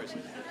flowers.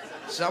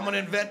 Someone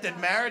invented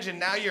marriage and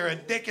now you're a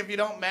dick if you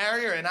don't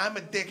marry her and I'm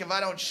a dick if I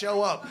don't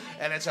show up.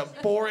 And it's a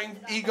boring,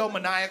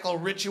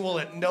 egomaniacal ritual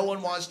that no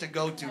one wants to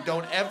go to.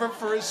 Don't ever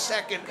for a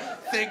second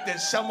think that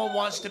someone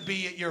wants to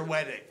be at your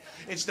wedding.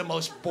 It's the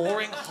most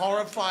boring,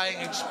 horrifying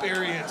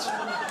experience.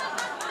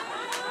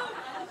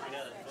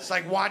 It's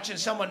like watching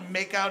someone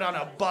make out on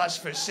a bus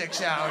for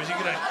 6 hours. You're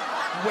gonna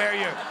wear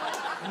your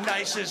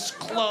nicest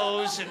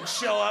clothes and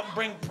show up and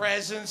bring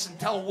presents and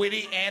tell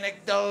witty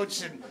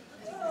anecdotes and...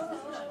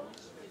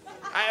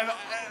 I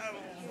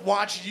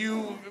watched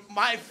you,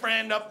 my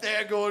friend up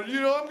there going,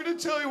 you know, I'm going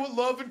to tell you what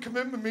love and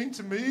commitment mean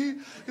to me.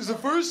 Is the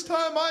first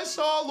time I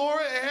saw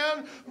Laura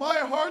Ann, my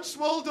heart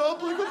swelled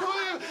up like a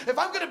fire. If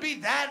I'm going to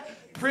be that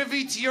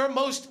privy to your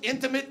most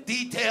intimate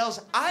details,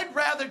 I'd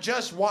rather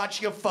just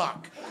watch you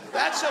fuck.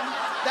 That's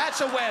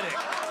a wedding.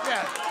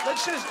 Yeah,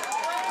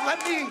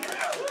 let me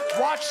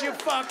watch you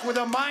fuck with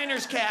a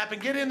miner's cap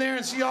and get in there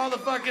and see all the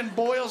fucking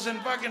boils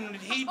and fucking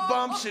heat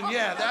bumps and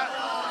yeah, that...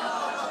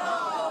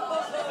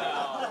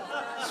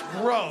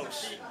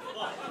 Gross.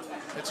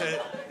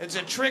 It's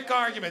a trick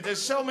argument.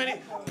 There's so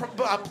many.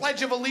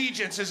 Pledge of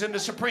Allegiance is in the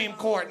Supreme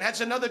Court, and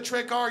that's another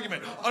trick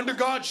argument. Under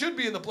God should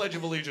be in the Pledge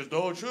of Allegiance.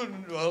 No, it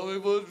shouldn't.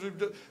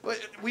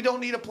 We don't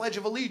need a Pledge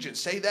of Allegiance.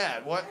 Say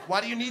that.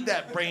 Why do you need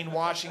that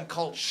brainwashing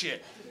cult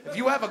shit? If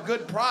you have a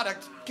good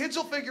product, kids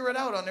will figure it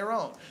out on their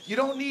own. You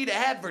don't need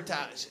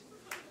advertising.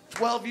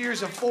 12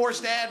 years of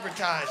forced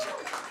advertising,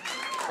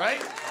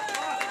 right?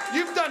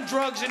 You've done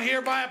drugs in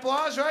here by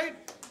applause, right?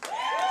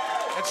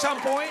 At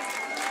some point.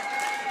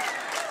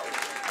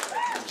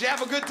 Did you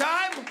have a good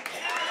time?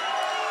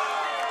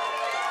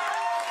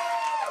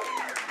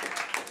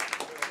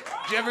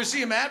 Did you ever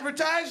see him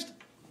advertised?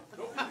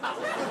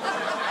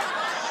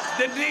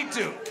 Didn't need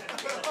to.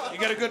 You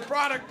got a good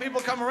product, people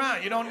come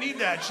around. You don't need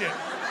that shit.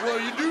 Well,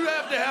 you do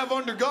have to have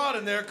under God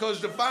in there because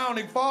the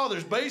founding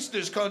fathers based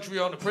this country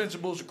on the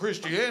principles of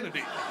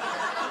Christianity.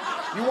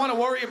 You want to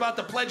worry about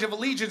the Pledge of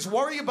Allegiance,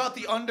 worry about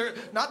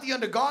not the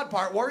under God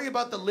part, worry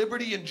about the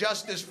liberty and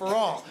justice for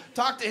all.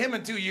 Talk to him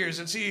in 2 years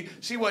and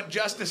see what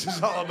justice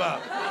is all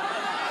about.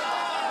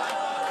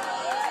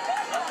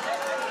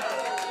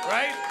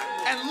 Right?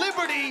 And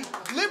liberty,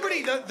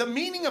 the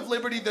meaning of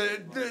liberty,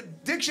 the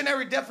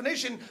dictionary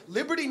definition,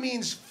 liberty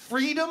means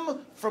freedom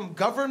from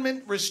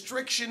government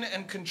restriction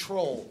and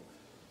control.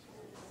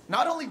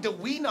 Not only do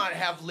we not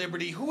have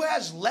liberty, who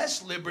has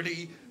less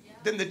liberty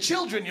than the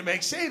children you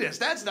make say this?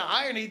 That's the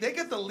irony. They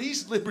get the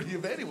least liberty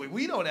of anyone.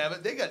 We don't have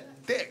it. They got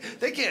dick.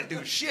 They can't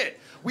do shit.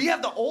 We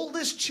have the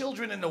oldest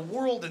children in the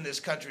world in this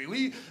country.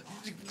 We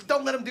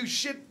don't let them do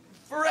shit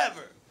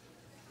forever.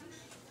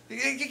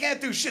 They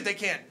can't do shit. They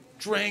can't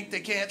drink.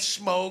 They can't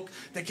smoke.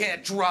 They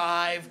can't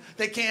drive.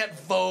 They can't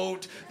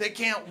vote. They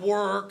can't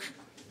work.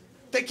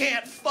 They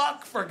can't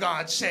fuck, for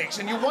God's sakes.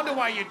 And you wonder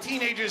why your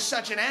teenager's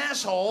such an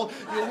asshole.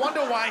 You wonder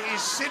why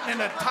he's sitting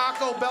in a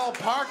Taco Bell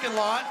parking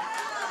lot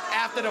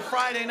after the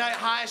Friday night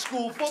high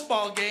school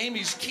football game.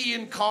 He's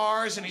keying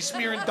cars and he's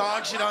smearing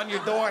dog shit on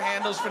your door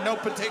handles for no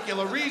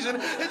particular reason.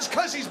 It's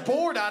because he's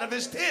bored out of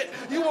his tit.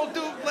 You won't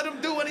let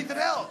him do anything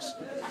else.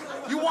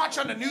 You watch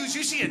on the news,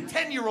 you see a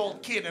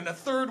 10-year-old kid in a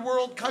third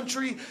world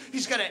country.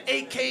 He's got an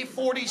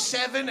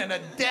AK-47 and a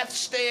death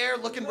stare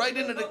looking right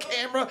into the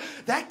camera.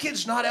 That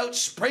kid's not out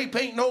spray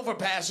painting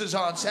overpasses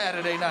on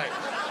Saturday night.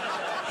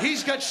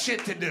 He's got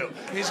shit to do.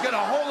 He's got a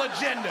whole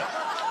agenda.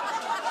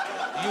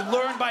 You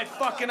learn by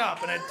fucking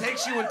up, and it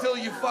takes you until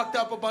you fucked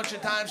up a bunch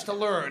of times to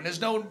learn.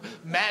 There's no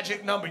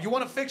magic number. You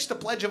want to fix the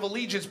Pledge of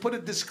Allegiance, put a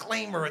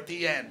disclaimer at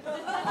the end.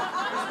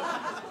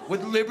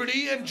 With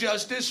liberty and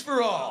justice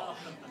for all.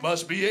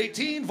 Must be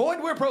 18,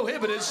 void where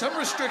prohibited. Some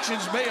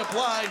restrictions may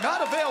apply,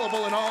 not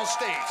available in all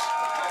states.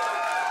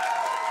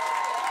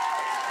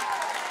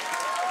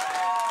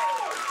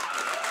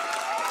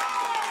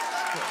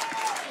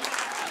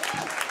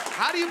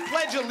 How do you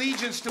pledge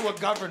allegiance to a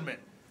government?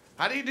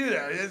 How do you do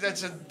that?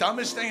 That's the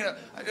dumbest thing.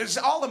 It's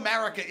all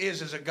America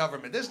is a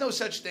government. There's no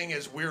such thing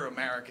as we're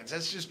Americans.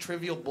 That's just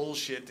trivial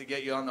bullshit to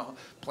get you on the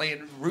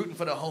rooting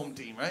for the home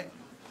team, right?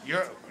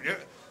 You're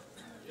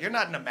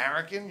not an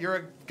American. You're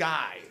a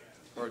guy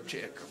or a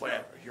chick or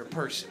whatever. You're a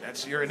person.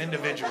 You're an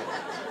individual.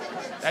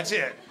 That's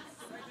it.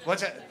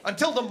 What's that?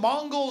 Until the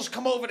Mongols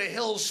come over the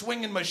hills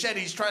swinging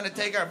machetes trying to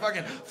take our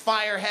fucking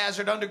fire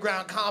hazard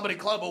underground comedy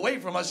club away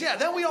from us, yeah,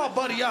 then we all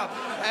buddy up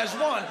as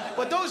one.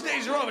 But those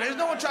days are over. There's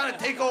no one trying to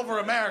take over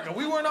America.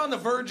 We weren't on the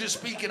verge of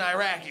speaking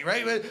Iraqi,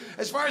 right? But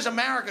as far as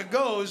America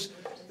goes,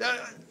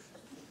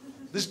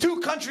 there's two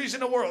countries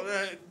in the world,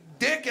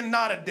 dick and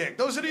not a dick.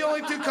 Those are the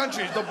only two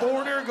countries. The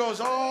border goes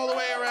all the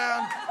way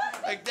around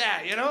like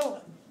that, you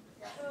know?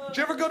 Did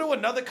you ever go to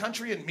another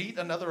country and meet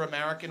another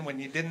American when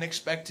you didn't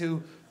expect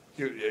to?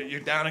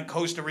 You're down in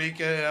Costa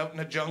Rica, out in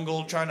the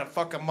jungle, trying to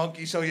fuck a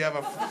monkey so you have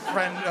a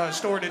friend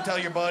story to tell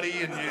your buddy,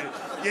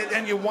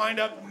 and you wind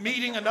up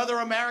meeting another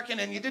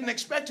American and you didn't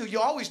expect to. You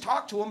always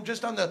talk to them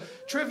just on the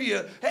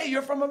trivia. Hey,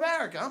 you're from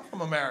America. I'm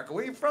from America.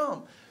 Where are you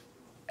from?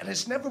 And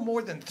it's never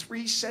more than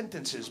 3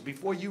 sentences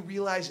before you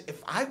realize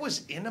if I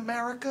was in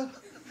America,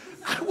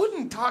 I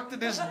wouldn't talk to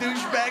this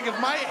douchebag if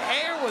my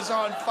hair was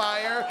on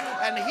fire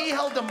and he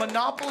held a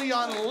monopoly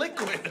on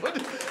liquid.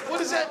 What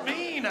does that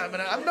mean?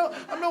 I'm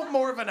no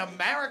more of an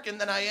American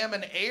than I am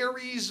an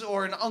Aries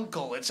or an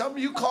uncle. It's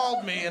something you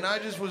called me and I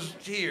just was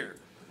here,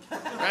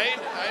 right?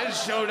 I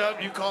just showed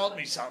up, you called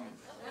me something.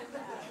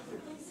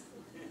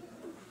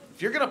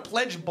 If you're gonna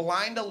pledge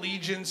blind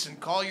allegiance and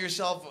call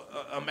yourself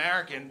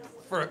American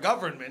for a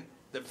government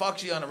that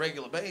fucks you on a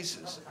regular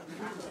basis,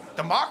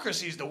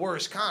 democracy's the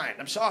worst kind.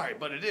 I'm sorry,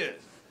 but it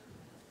is.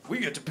 We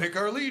get to pick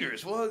our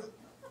leaders. Well,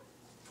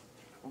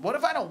 what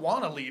if I don't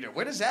want a leader?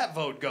 Where does that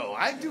vote go?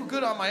 I do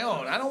good on my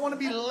own. I don't want to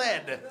be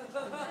led.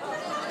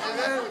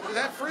 Is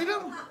that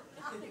freedom?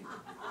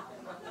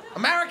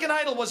 American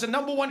Idol was the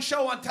 #1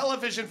 show on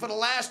television for the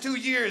last 2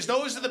 years.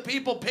 Those are the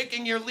people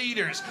picking your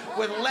leaders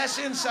with less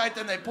insight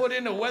than they put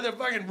into whether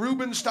fucking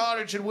Ruben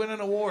Stoddard should win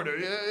an award.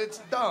 It's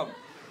dumb.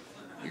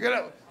 You're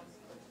gonna...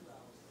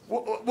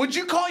 Would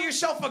you call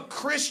yourself a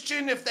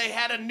Christian if they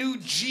had a new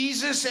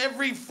Jesus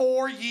every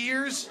 4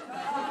 years?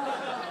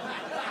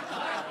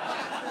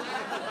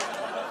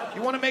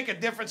 You want to make a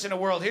difference in the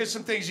world, here's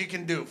some things you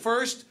can do.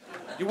 First,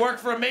 you work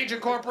for a major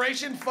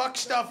corporation, fuck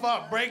stuff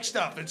up, break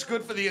stuff. It's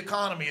good for the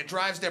economy. It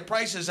drives their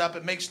prices up.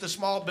 It makes the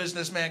small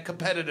businessman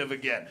competitive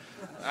again.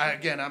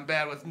 Again, I'm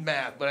bad with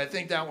math, but I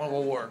think that one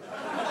will work.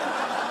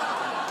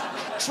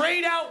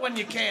 Trade out when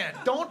you can.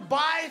 Don't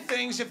buy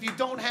things if you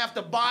don't have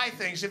to buy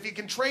things. If you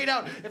can trade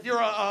out, if you're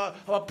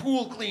a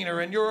pool cleaner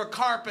and you're a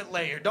carpet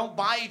layer, don't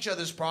buy each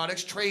other's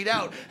products, trade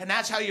out. And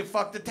that's how you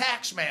fuck the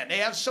tax man. They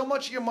have so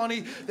much of your money,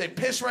 they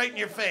piss right in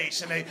your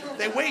face, and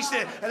they waste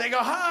it, and they go,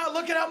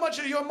 look at how much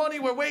of your money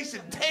we're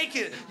wasting. Take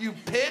it, you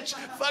bitch.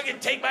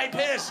 Fucking take my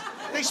piss.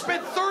 They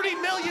spent $30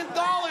 million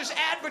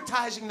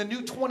advertising the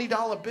new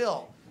 $20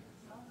 bill.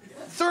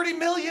 $30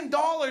 million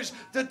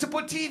to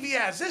put TV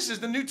ads. This is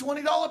the new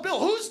 $20 bill.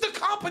 Who's the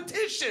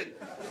competition?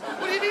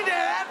 What do you need to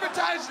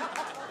advertise?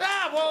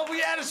 Well, we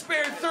had to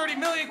spare $30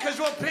 million because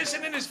we're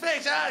pissing in his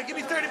face. Give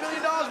me $30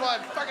 million while I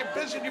fucking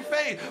piss in your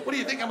face. What do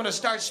you think? I'm going to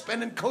start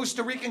spending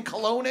Costa Rican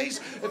colones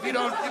if you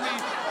don't give me...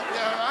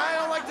 I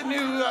don't like the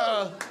new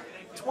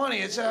 20.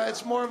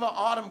 It's more of an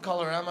autumn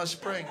color. I'm a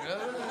spring.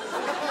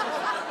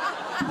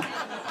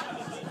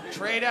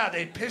 Trade out.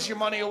 They'd piss your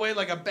money away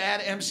like a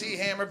bad MC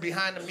Hammer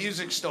behind a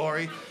music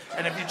story.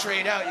 And if you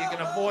trade out, you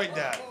can avoid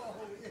that.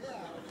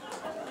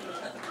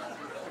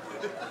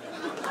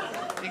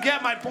 You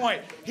get my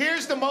point.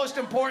 Here's the most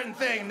important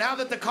thing. Now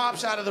that the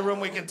cop's out of the room,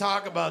 we can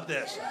talk about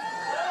this.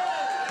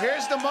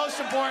 Here's the most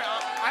important.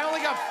 I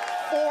only got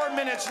 4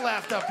 minutes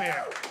left up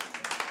here.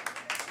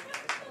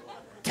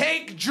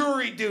 Take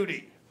jury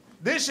duty.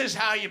 This is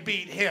how you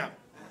beat him.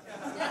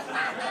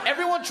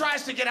 Everyone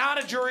tries to get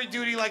out of jury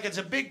duty like it's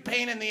a big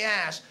pain in the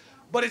ass,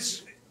 but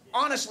it's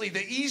honestly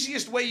the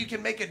easiest way you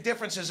can make a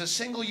difference as a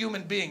single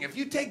human being. If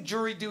you take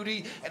jury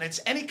duty and it's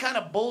any kind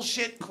of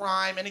bullshit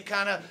crime, any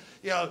kind of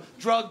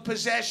drug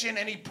possession,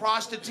 any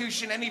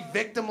prostitution, any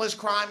victimless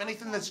crime,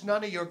 anything that's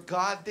none of your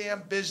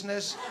goddamn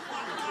business,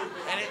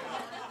 and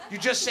you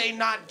just say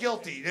not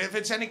guilty. If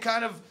it's any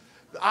kind of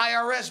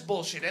IRS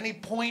bullshit, any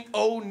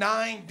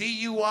 .09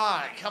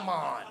 DUI, come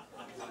on.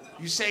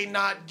 You say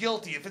not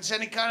guilty. If it's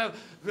any kind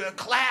of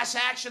class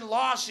action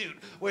lawsuit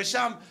where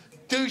some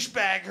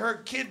douchebag,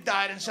 her kid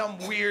died in some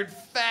weird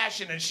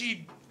fashion and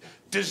she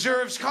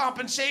deserves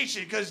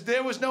compensation because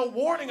there was no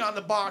warning on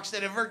the box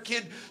that if her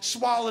kid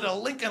swallowed a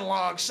Lincoln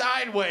log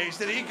sideways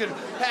that he could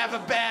have a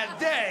bad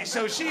day.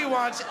 So she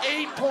wants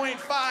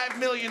 $8.5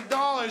 million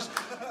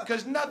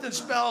because nothing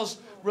spells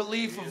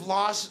relief of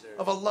loss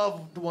of a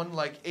loved one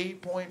like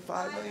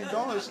 $8.5 million.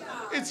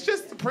 It's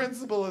just the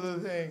principle of the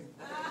thing.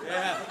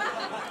 Yeah.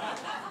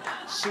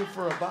 Sue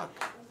for a buck.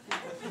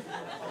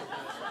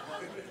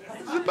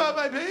 It's about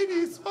my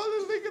baby.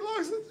 Swallowed Lincoln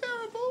logs are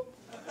terrible.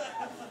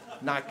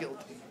 Not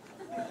guilty.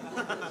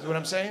 Is what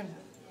I'm saying?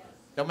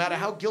 No matter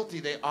how guilty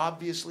they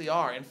obviously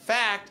are. In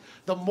fact,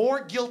 the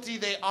more guilty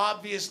they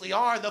obviously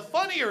are, the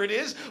funnier it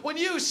is when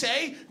you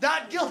say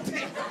not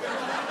guilty.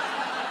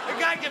 The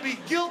guy can be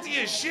guilty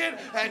as shit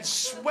and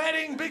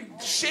sweating, big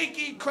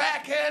shaky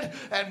crackhead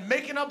and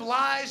making up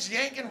lies,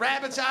 yanking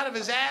rabbits out of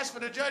his ass for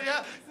the judge.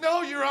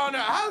 No, Your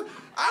Honor,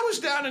 I was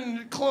down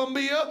in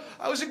Colombia.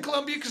 I was in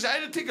Colombia because I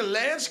had to take a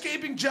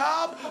landscaping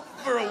job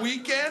for a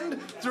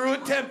weekend through a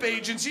temp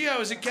agency. I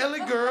was a Kelly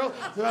girl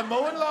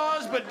mowing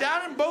lawns, but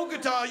down in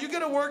Bogota, you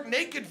gotta work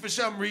naked for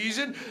some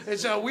reason.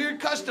 It's a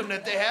weird custom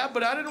that they have,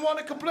 but I didn't want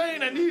to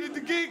complain. I needed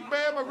the gig,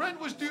 man. My rent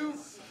was due.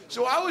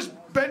 So I was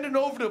bending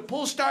over to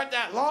pull start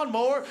that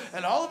lawnmower,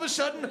 and all of a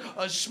sudden,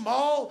 a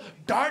small,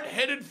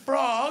 dart-headed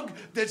frog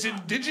that's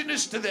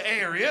indigenous to the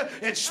area,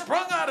 it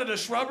sprung out of the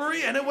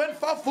shrubbery, and it went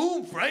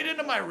fa-foom right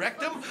into my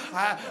rectum.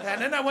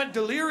 And then I went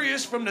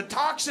delirious from the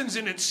toxins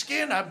in its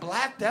skin. I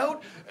blacked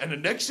out, and the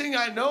next thing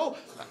I know,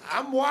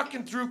 I'm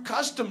walking through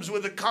customs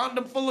with a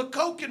condom full of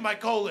coke in my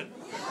colon.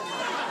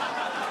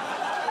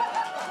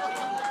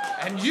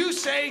 And you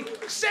say,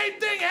 same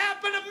thing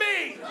happened to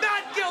me,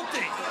 not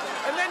guilty.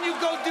 And then you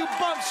go do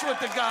bumps with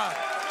the guy.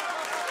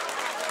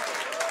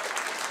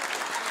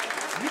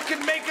 You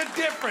can make a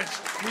difference.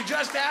 You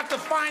just have to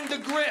find the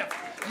grip.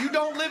 You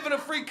don't live in a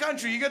free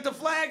country. You got the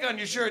flag on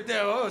your shirt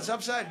there. Oh, it's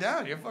upside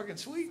down. You're fucking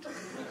sweet.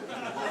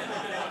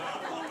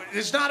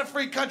 It's not a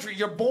free country.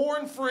 You're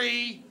born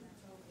free.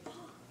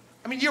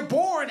 I mean, you're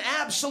born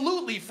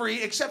absolutely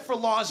free, except for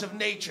laws of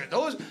nature.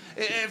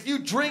 If you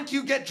drink,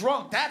 you get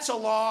drunk. That's a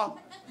law.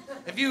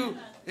 If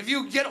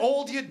you get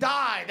old, you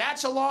die.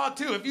 That's a law,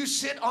 too. If you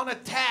sit on a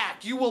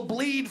tack, you will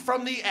bleed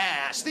from the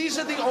ass. These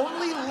are the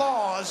only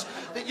laws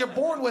that you're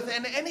born with,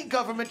 and any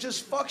government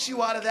just fucks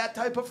you out of that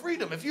type of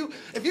freedom. If you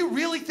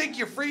really think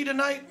you're free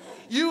tonight,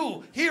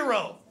 you,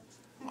 hero,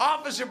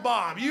 Officer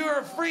Bob, you're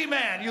a free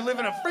man. You live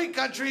in a free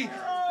country,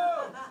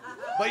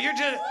 but you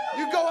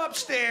go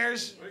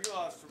upstairs,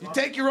 you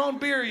take your own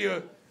beer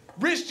you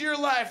risked your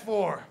life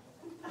for.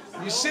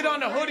 You sit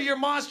on the hood of your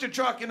monster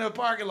truck in the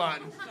parking lot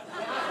and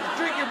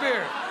drink your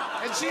beer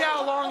and see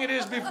how long it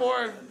is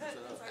before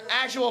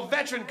actual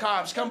veteran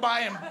cops come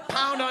by and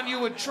pound on you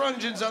with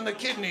truncheons on the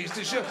kidneys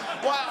to show.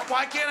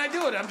 Why can't I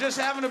do it? I'm just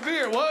having a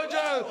beer. What?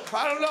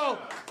 I don't know.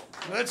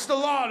 That's the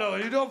law, though.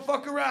 You don't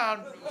fuck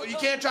around. You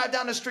can't drive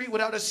down the street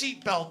without a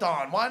seatbelt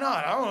on. Why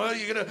not? I don't know.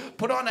 You're going to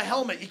put on a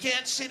helmet. You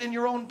can't sit in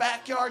your own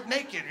backyard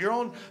naked, your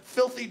own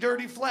filthy,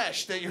 dirty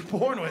flesh that you're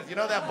born with. You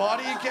know that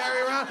body you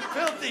carry around?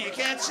 Filthy. You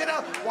can't sit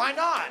out. Why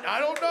not? I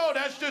don't know.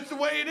 That's just the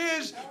way it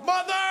is.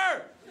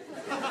 Mother!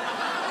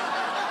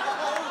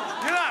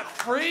 You're not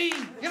free.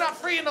 You're not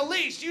free in the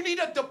least. You need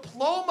a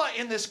diploma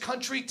in this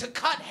country to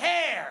cut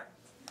hair.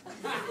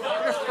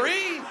 You're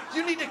free.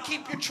 You need to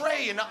keep your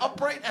tray in an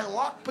upright and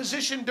locked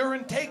position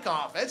during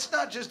takeoff. It's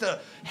not just a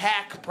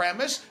hack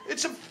premise.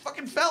 It's a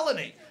fucking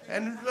felony.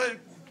 And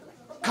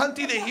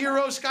Cunty the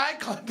hero sky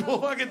cunt will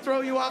fucking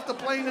throw you off the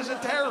plane as a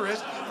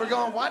terrorist for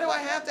going, why do I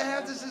have to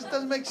have this? This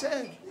doesn't make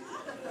sense.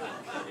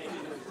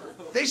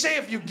 They say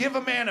if you give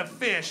a man a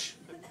fish,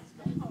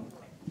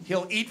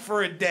 he'll eat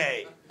for a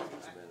day.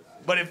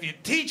 But if you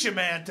teach a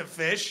man to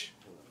fish,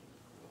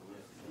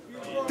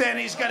 then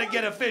he's got to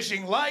get a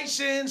fishing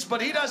license,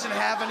 but he doesn't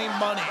have any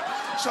money.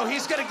 So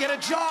he's going to get a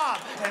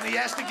job, and he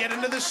has to get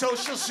into the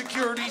Social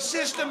Security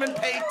system and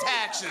pay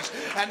taxes.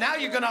 And now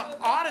you're going to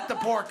audit the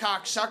poor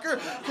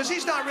cocksucker because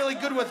he's not really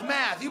good with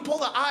math. You pull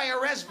the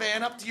IRS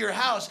van up to your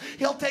house,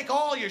 he'll take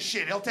all your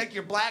shit. He'll take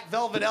your Black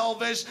Velvet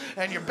Elvis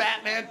and your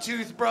Batman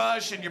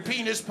toothbrush and your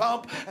penis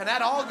pump, and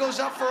that all goes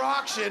up for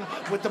auction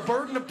with the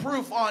burden of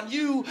proof on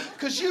you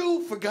because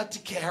you forgot to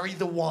carry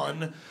the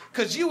one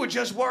because you were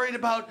just worried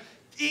about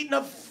eating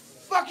a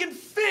fucking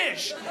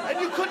fish,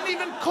 and you couldn't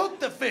even cook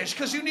the fish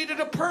because you needed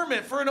a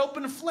permit for an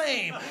open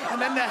flame.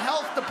 And then the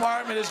health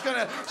department is going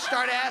to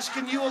start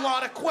asking you a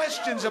lot of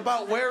questions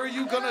about where are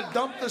you going to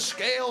dump the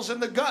scales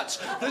and the guts.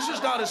 This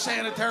is not a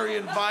sanitary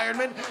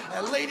environment.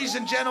 And ladies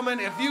and gentlemen,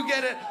 if you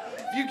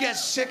get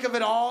sick of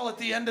it all at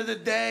the end of the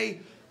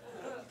day,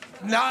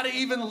 not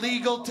even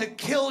legal to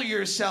kill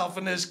yourself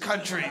in this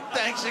country.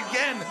 Thanks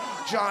again,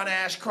 John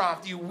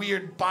Ashcroft, you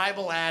weird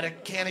Bible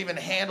addict, can't even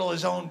handle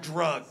his own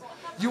drug.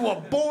 You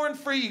were born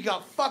free, you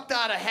got fucked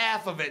out of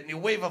half of it, and you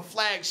wave a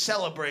flag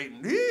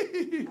celebrating.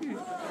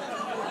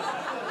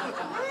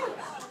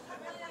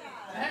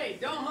 Hey,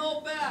 don't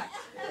hold back.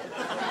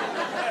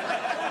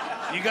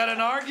 You got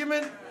an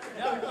argument?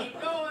 No, keep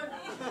going.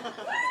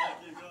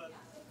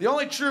 The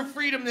only true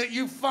freedom that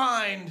you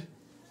find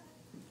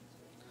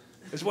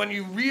is when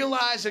you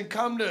realize and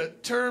come to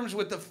terms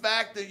with the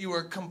fact that you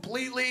are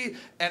completely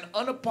and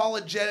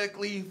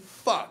unapologetically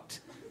fucked.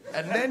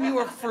 And then you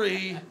are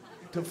free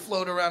to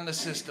float around the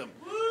system.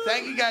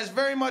 Thank you guys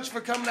very much for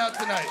coming out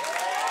tonight.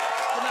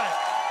 Good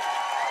night.